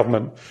the UK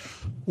government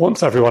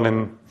wants everyone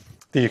in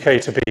the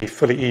UK to be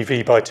fully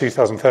EV by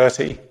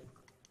 2030,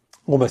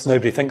 almost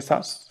nobody thinks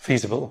that's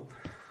feasible.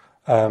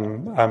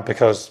 And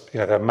because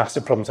there are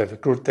massive problems over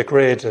the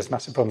grid, there's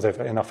massive problems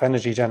over enough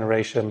energy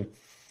generation,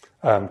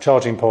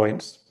 charging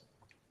points,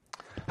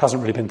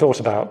 hasn't really been thought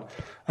about,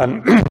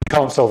 and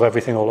can't solve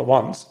everything all at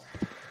once.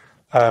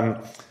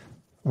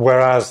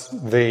 Whereas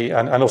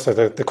and also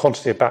the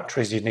quantity of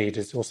batteries you need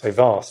is also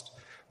vast.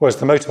 Whereas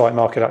the motorbike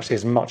market actually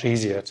is much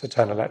easier to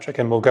turn electric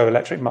and will go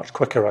electric much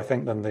quicker, I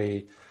think, than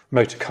the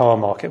motor car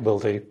market will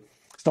do.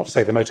 It's not to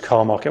say the motor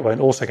car market won't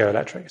also go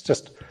electric. It's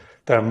just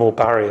there are more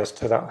barriers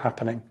to that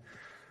happening.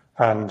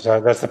 And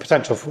there's the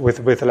potential with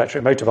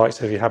electric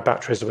motorbikes, if you have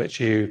batteries which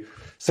you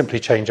simply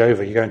change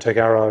over. You go into a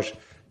garage,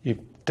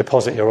 you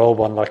deposit your old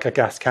one like a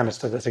gas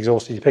canister that's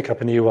exhausted, you pick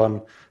up a new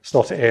one,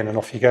 slot it in, and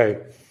off you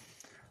go.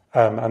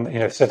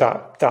 So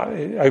that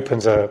it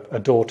opens a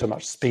door to a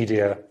much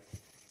speedier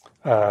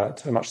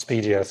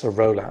sort of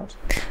rollout.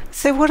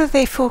 So what are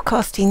they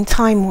forecasting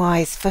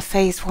time-wise for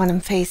phase 1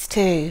 and phase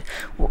 2?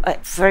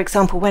 For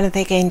example, when are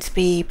they going to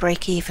be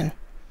break-even?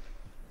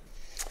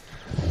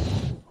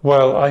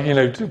 Well,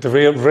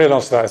 the real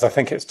answer to that is I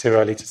think it's too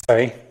early to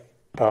say,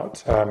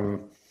 but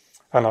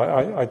and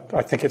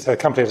I think it's a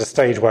company at a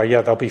stage where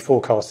there'll be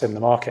forecasts in the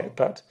market,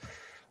 but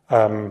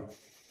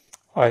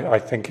I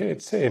think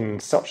it's in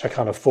such a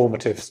kind of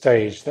formative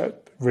stage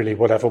that really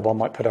whatever one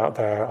might put out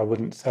there, I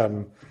wouldn't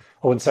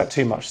set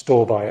too much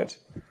store by it.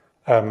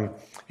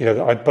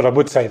 But I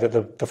would say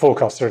that the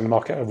forecasts that are in the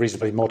market are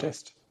reasonably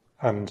modest,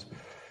 and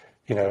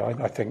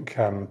I think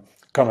can't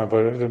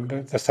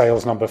remember the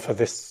sales number for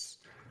this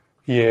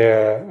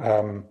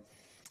year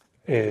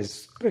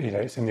is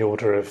it's in the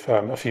order of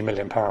a few £1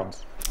 million.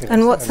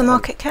 And what's the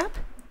market cap?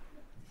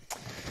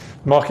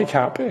 Market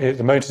cap at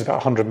the moment is about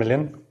 100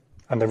 million,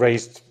 and they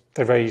raised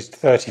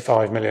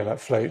 35 million at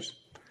float,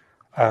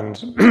 and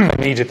they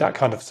needed that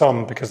kind of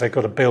sum because they've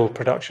got to build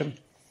production.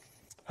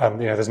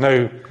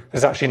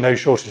 There's actually no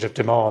shortage of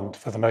demand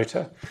for the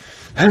motor.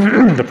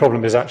 The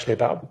problem is actually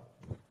about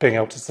being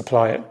able to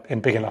supply it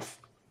in big enough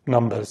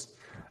numbers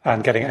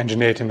and getting it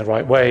engineered in the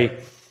right way,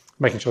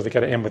 making sure they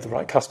get it in with the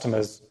right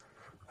customers.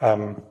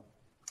 When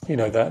you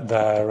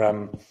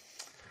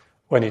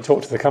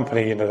talk to the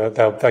company,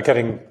 they're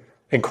getting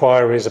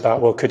inquiries about,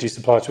 well, could you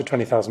supply us with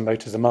 20,000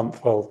 motors a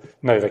month? Well,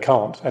 no, they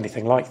can't,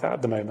 anything like that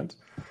at the moment.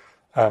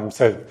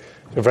 So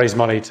they've raised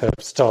money to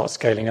start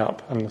scaling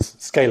up, and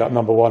scale up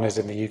number one is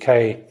in the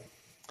UK.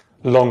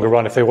 Longer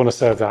run, if they want to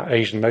serve that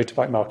Asian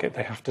motorbike market,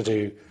 they have to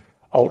do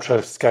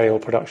ultra scale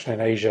production in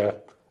Asia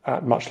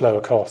at much lower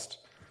cost.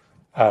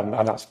 And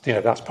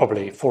that's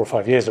probably 4 or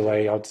 5 years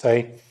away, I'd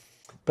say.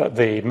 But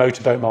the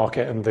motorboat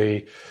market and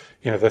the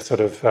sort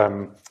of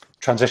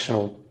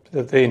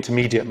the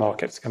intermediate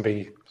markets can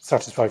be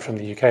satisfied from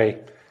the UK.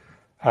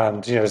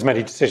 And there's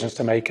many decisions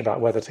to make about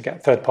whether to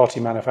get third-party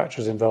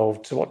manufacturers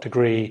involved, to what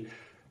degree,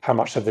 how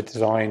much of the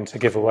design to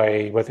give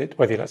away, whether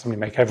you let somebody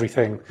make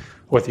everything,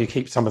 whether you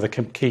keep some of the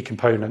key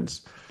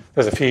components.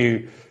 There's a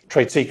few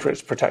trade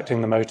secrets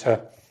protecting the motor.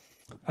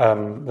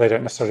 They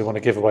don't necessarily want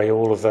to give away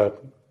all of the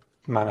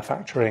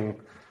manufacturing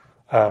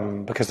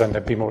because then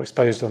they'd be more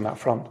exposed on that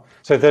front.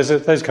 So there's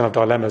those kind of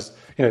dilemmas.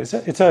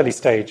 It's early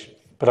stage,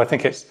 but I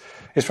think it's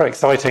very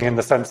exciting in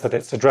the sense that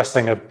it's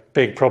addressing a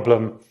big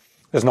problem.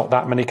 There's not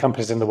that many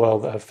companies in the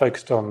world that have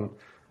focused on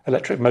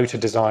electric motor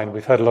design.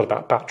 We've heard a lot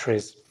about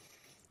batteries.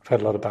 We've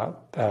heard a lot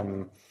about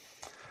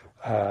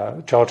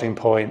charging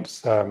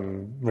points,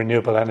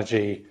 renewable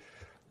energy,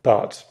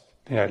 but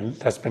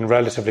there's been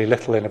relatively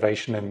little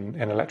innovation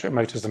in electric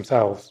motors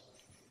themselves.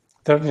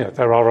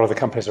 There are other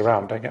companies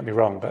around, don't get me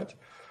wrong, but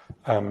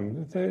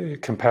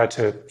compared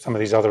to some of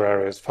these other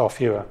areas, far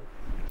fewer.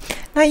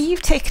 Now,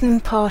 you've taken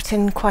part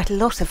in quite a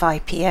lot of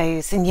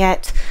IPOs, and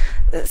yet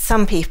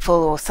some people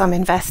or some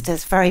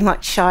investors very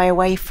much shy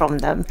away from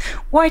them.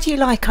 Why do you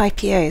like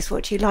IPOs?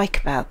 What do you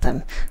like about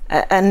them?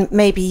 And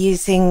maybe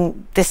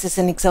using this as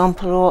an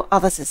example or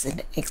others as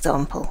an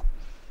example.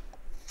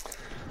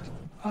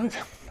 I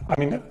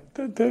mean,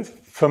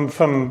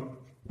 from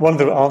one of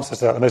the answers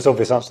to that, the most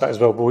obvious answer to that is,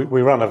 well,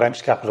 we run a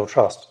venture capital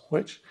trust,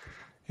 which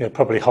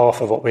probably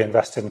half of what we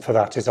invest in for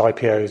that is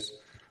IPOs,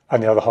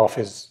 and the other half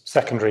is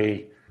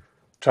secondary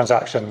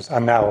transactions,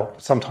 and now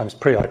sometimes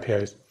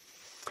pre-IPOs.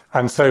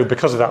 And so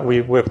because of that,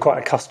 we're quite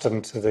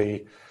accustomed to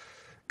the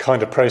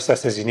kind of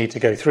processes you need to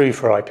go through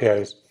for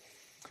IPOs.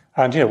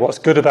 And what's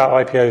good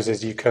about IPOs is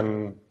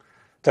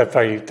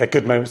they're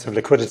good moments of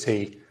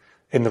liquidity.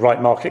 In the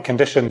right market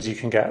conditions, you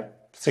can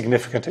get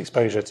significant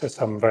exposure to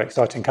some very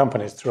exciting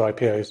companies through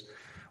IPOs,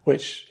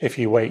 which if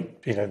you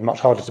wait,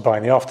 much harder to buy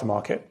in the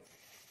aftermarket.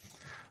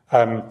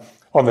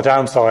 On the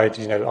downside,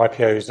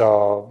 IPOs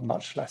are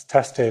much less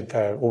tested.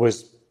 They're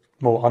always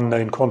more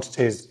unknown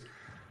quantities.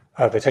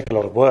 They take a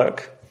lot of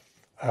work.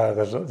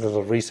 There's a lot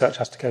of research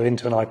has to go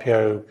into an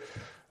IPO.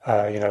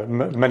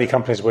 Many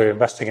companies we're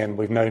investing in,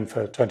 we've known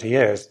for 20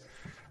 years.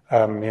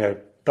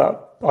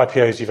 But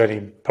IPOs you've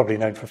only probably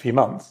known for a few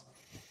months,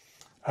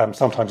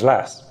 sometimes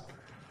less.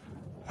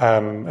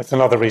 It's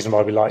another reason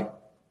why we like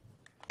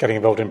getting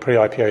involved in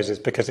pre-IPOs, is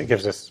because it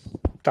gives us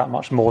that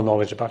much more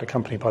knowledge about a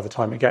company by the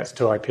time it gets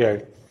to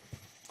IPO.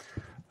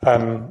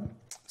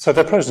 So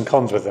there are pros and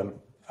cons with them.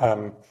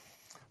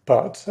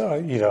 But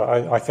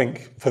I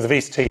think for the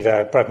VCT,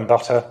 they're bread and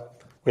butter.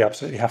 We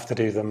absolutely have to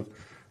do them,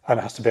 and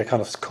it has to be a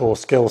kind of core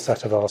skill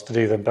set of ours to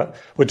do them. But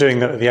we're doing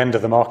them at the end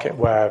of the market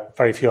where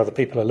very few other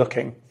people are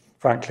looking.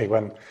 Frankly,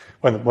 when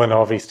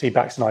our VCT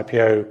backs an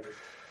IPO,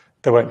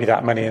 there won't be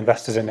that many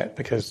investors in it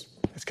because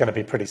it's going to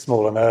be pretty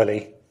small and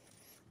early.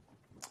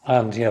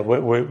 And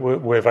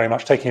we're very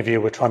much taking a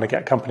view. We're trying to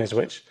get companies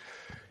which,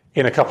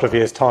 in a couple of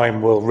years'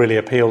 time, will really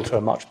appeal to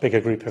a much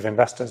bigger group of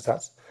investors.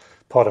 That's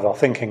part of our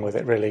thinking with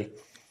it, really.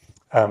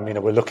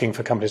 We're looking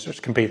for companies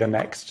which can be the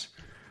next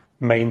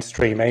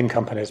mainstream AIM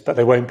companies, but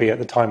they won't be at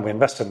the time we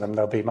invest in them.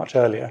 They'll be much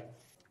earlier.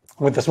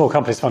 With the small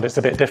companies fund, it's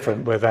a bit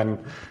different. We're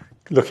then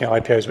looking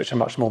at IPOs which are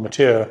much more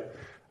mature,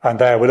 and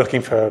there we're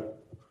looking for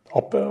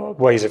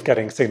ways of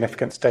getting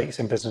significant stakes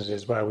in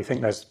businesses where we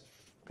think there's,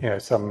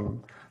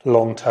 some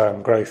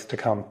long-term growth to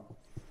come.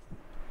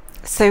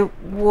 So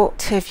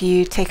what have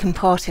you taken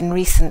part in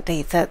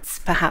recently that's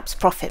perhaps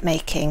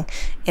profit-making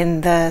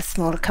in the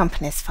smaller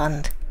companies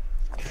fund?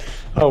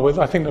 Oh, well,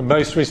 I think the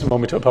most recent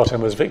one we took part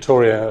in was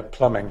Victoria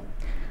Plumbing.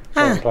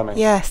 Plumbing.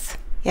 Yes.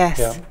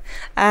 Yeah.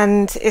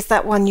 And is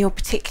that one you're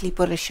particularly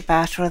bullish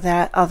about, or are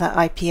there other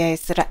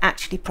IPOs that are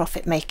actually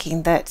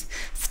profit-making that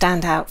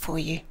stand out for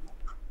you?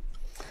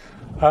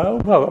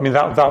 Well, I mean,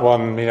 that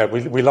one,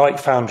 we like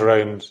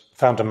founder-owned,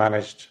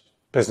 founder-managed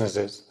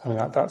businesses. I mean,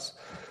 that's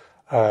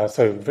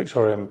so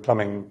Victorian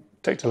Plumbing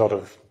ticked a lot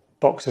of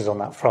boxes on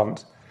that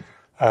front.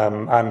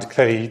 And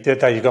clearly,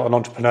 there you've got an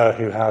entrepreneur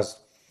who has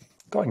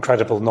got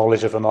incredible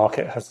knowledge of a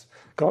market, has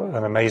got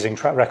an amazing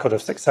track record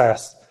of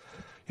success.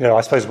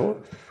 I suppose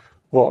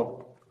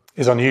what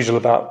is unusual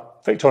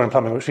about Victorian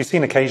Plumbing, which we've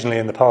seen occasionally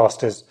in the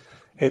past, is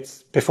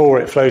it's before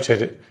it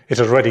floated, it had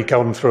already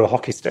gone through a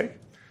hockey stick.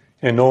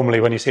 Normally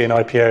when you see an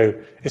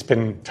IPO, it's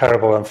been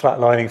terrible and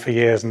flatlining for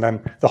years, and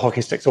then the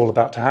hockey stick's all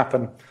about to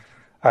happen.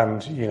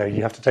 And,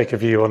 you have to take a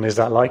view on, is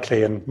that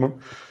likely? And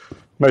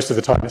most of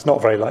the time, it's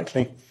not very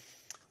likely.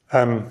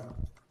 But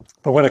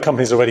when a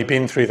company's already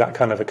been through that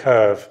kind of a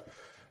curve,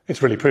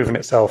 it's really proven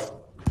itself.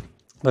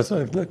 There's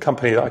a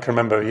company that I can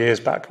remember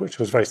years back, which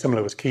was very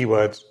similar, was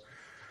Keywords.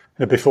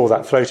 Before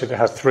that floated, it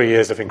had 3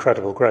 years of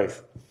incredible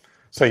growth.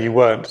 So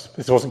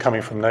this wasn't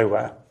coming from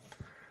nowhere.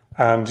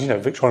 And,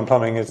 Victorian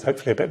Plumbing is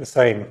hopefully a bit the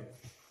same.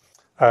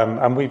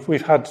 And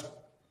we've had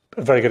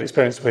a very good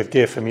experience with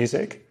Gear for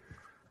Music.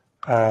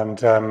 And,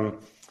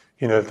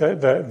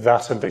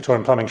 that and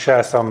Victorian Plumbing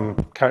share some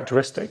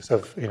characteristics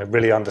of,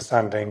 really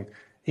understanding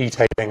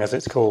e-tailing, as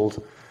it's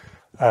called,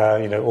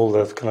 all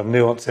the kind of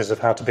nuances of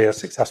how to be a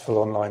successful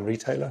online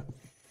retailer.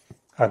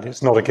 And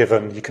it's not a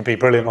given. You can be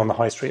brilliant on the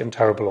high street and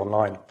terrible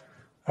online.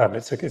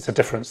 It's a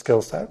different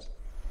skill set.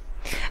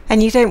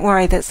 And you don't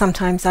worry that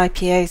sometimes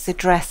IPOs are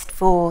dressed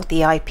for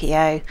the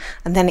IPO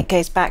and then it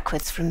goes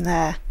backwards from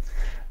there?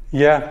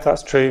 Yeah,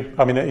 that's true.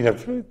 I mean,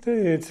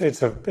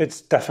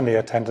 it's definitely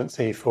a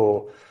tendency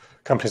for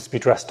companies to be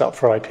dressed up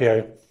for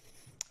IPO.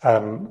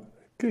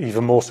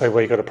 Even more so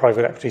where you've got a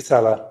private equity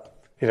seller.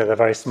 They're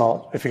very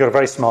smart. If you've got a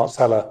very smart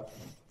seller,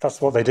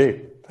 that's what they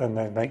do, and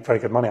they make very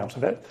good money out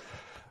of it.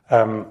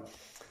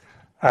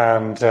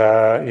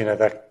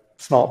 They're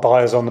smart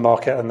buyers on the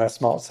market, and they're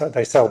smart. So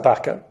they sell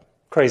back at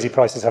crazy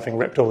prices, having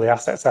ripped all the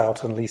assets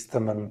out and leased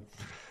them. And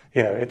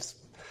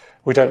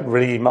we don't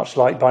really much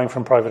like buying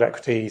from private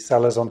equity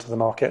sellers onto the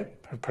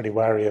market. We're pretty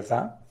wary of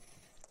that.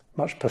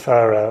 Much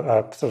prefer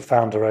a sort of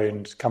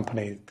founder-owned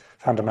company,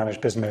 founder-managed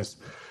business,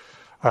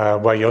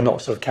 where you're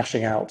not sort of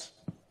cashing out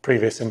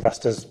previous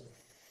investors,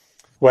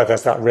 where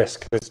there's that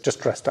risk. It's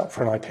just dressed up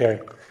for an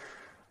IPO.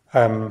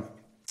 The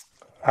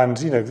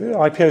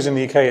IPOs in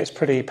the UK, it's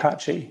pretty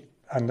patchy,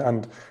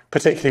 and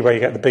particularly where you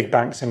get the big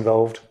banks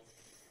involved.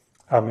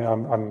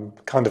 I'm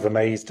kind of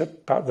amazed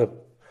about the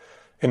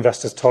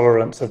investors'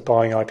 tolerance of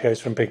buying IPOs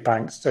from big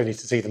banks, only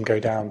to see them go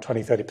down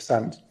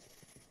 20-30%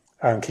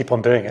 and keep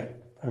on doing it.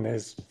 And it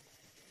is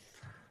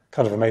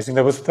kind of amazing.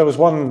 There was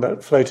one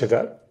that floated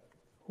that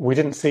we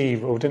didn't see,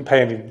 or didn't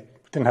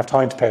have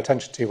time to pay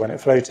attention to when it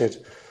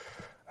floated,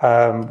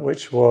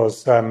 which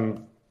was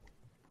when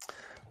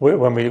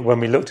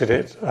we looked at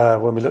it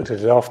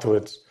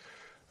afterwards,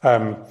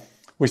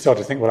 we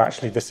started to think, well,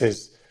 actually, this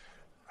is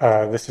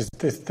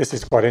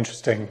quite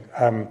interesting,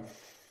 and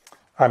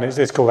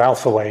it's called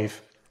Alpha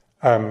Wave,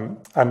 and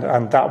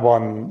that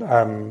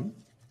one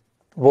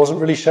wasn't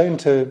really shown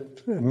to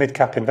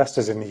mid-cap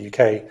investors in the UK.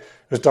 It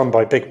was done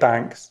by big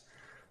banks,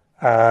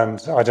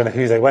 and I don't know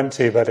who they went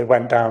to, but it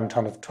went down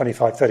kind of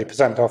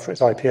 25-30% after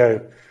its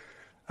IPO.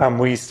 And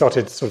we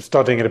started sort of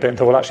studying it a bit and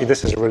thought, well, actually,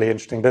 this is a really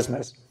interesting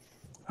business.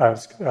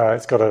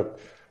 It's got a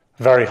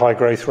very high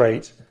growth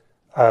rate,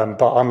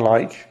 but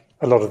unlike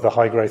a lot of the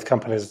high growth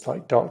companies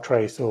like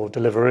Darktrace or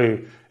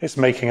Deliveroo, it's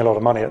making a lot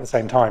of money at the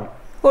same time.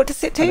 What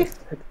does it do?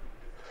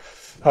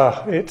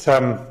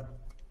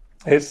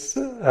 It's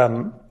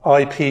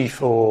IP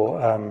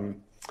for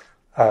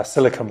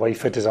silicon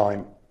wafer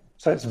design.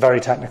 So it's very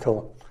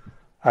technical,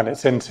 and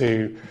it's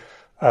into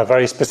a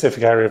very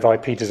specific area of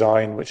IP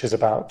design, which is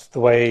about the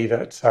way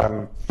that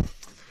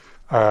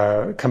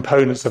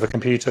components of a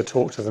computer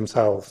talk to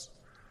themselves.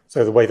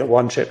 So the way that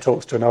one chip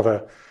talks to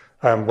another.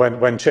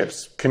 When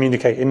chips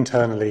communicate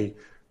internally,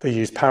 they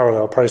use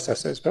parallel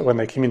processes, but when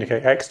they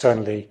communicate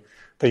externally,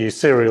 they use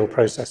serial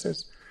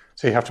processes.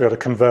 So you have to be able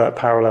to convert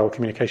parallel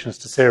communications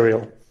to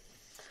serial.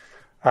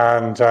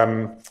 And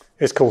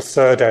it's called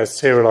SERDES,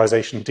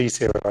 serialization,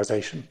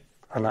 deserialization.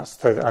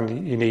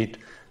 And you need,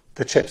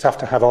 the chips have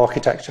to have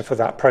architecture for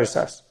that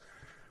process.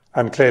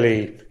 And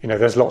clearly,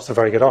 there's lots of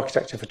very good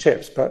architecture for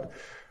chips, but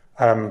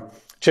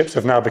chips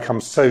have now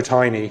become so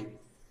tiny,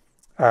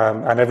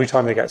 and every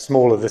time they get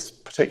smaller, this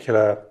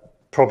particular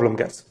problem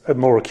gets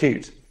more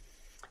acute.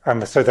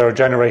 And so there are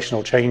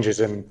generational changes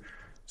in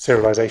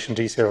serialization,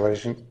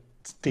 deserialization,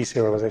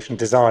 deserialization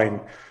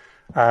design.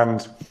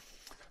 And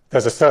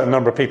there's a certain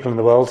number of people in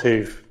the world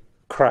who've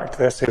cracked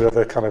this, who are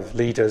the kind of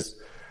leaders.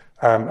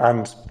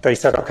 And they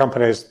set up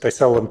companies, they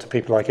sell them to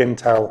people like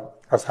Intel,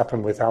 as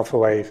happened with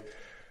AlphaWave.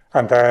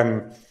 And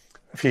then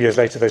a few years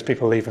later, those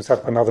people leave and set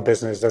up another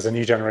business. There's a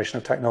new generation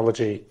of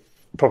technology.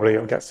 Probably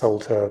it'll get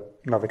sold to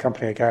another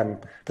company again.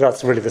 But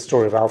that's really the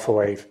story of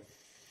AlphaWave.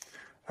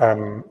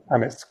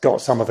 And it's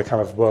got some of the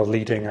kind of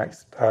world-leading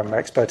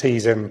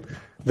expertise in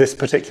this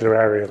particular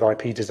area of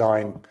IP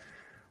design.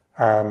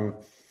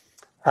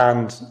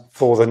 And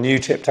for the new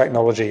chip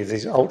technology,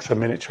 these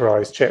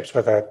ultra-miniaturized chips,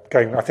 where they're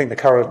going, I think the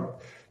current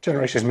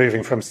generation is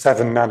moving from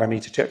 7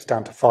 nanometer chips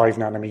down to 5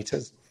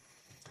 nanometers.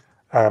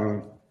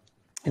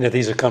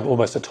 These are kind of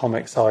almost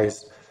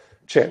atomic-sized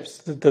chips.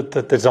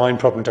 The design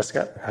problem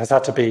has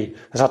had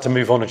to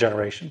move on a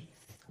generation.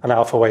 And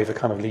AlphaWave are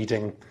kind of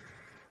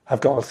have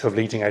got a sort of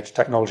leading edge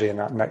technology in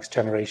that next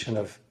generation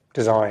of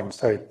design.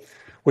 So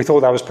we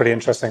thought that was pretty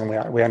interesting,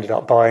 and we ended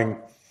up buying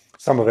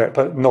some of it,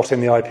 but not in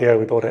the IPO.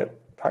 We bought it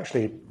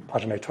actually,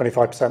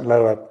 25%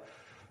 lower,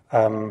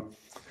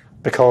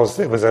 because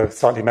it was a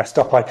slightly messed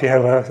up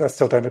IPO. I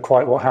still don't know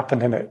quite what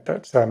happened in it,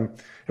 but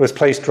it was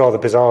placed rather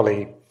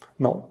bizarrely,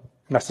 not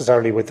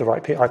necessarily with the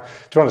right people. To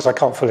be honest, I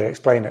can't fully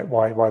explain it,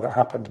 why that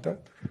happened,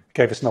 but it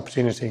gave us an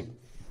opportunity.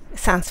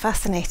 Sounds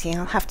fascinating.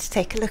 I'll have to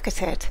take a look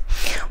at it.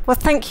 Well,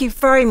 thank you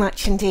very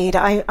much indeed.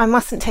 I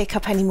mustn't take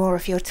up any more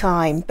of your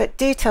time, but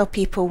do tell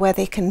people where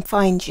they can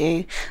find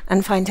you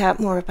and find out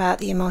more about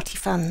the Amati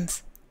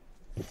funds.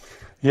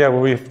 Yeah,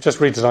 well, we've just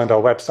redesigned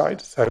our website.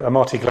 So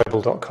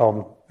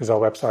amatiglobal.com is our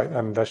website,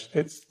 and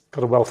it's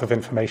got a wealth of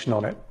information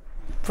on it.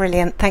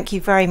 Brilliant. Thank you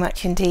very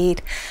much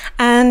indeed.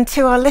 And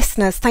to our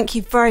listeners, thank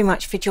you very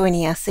much for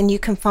joining us. And you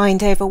can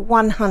find over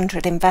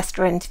 100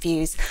 investor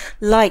interviews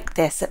like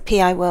this at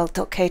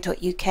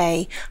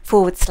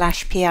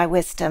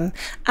piworld.co.uk/PIWisdom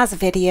as a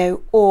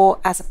video or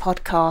as a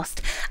podcast.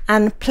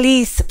 And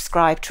please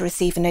subscribe to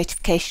receive a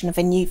notification of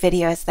a new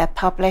video as they're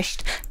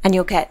published, and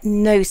you'll get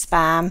no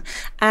spam.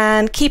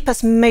 And keep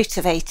us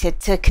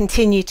motivated to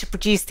continue to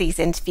produce these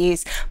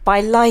interviews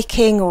by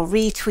liking or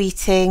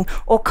retweeting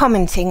or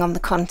commenting on the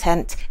content.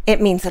 It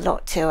means a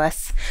lot to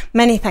us.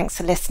 Many thanks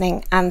for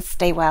listening, and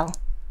stay well.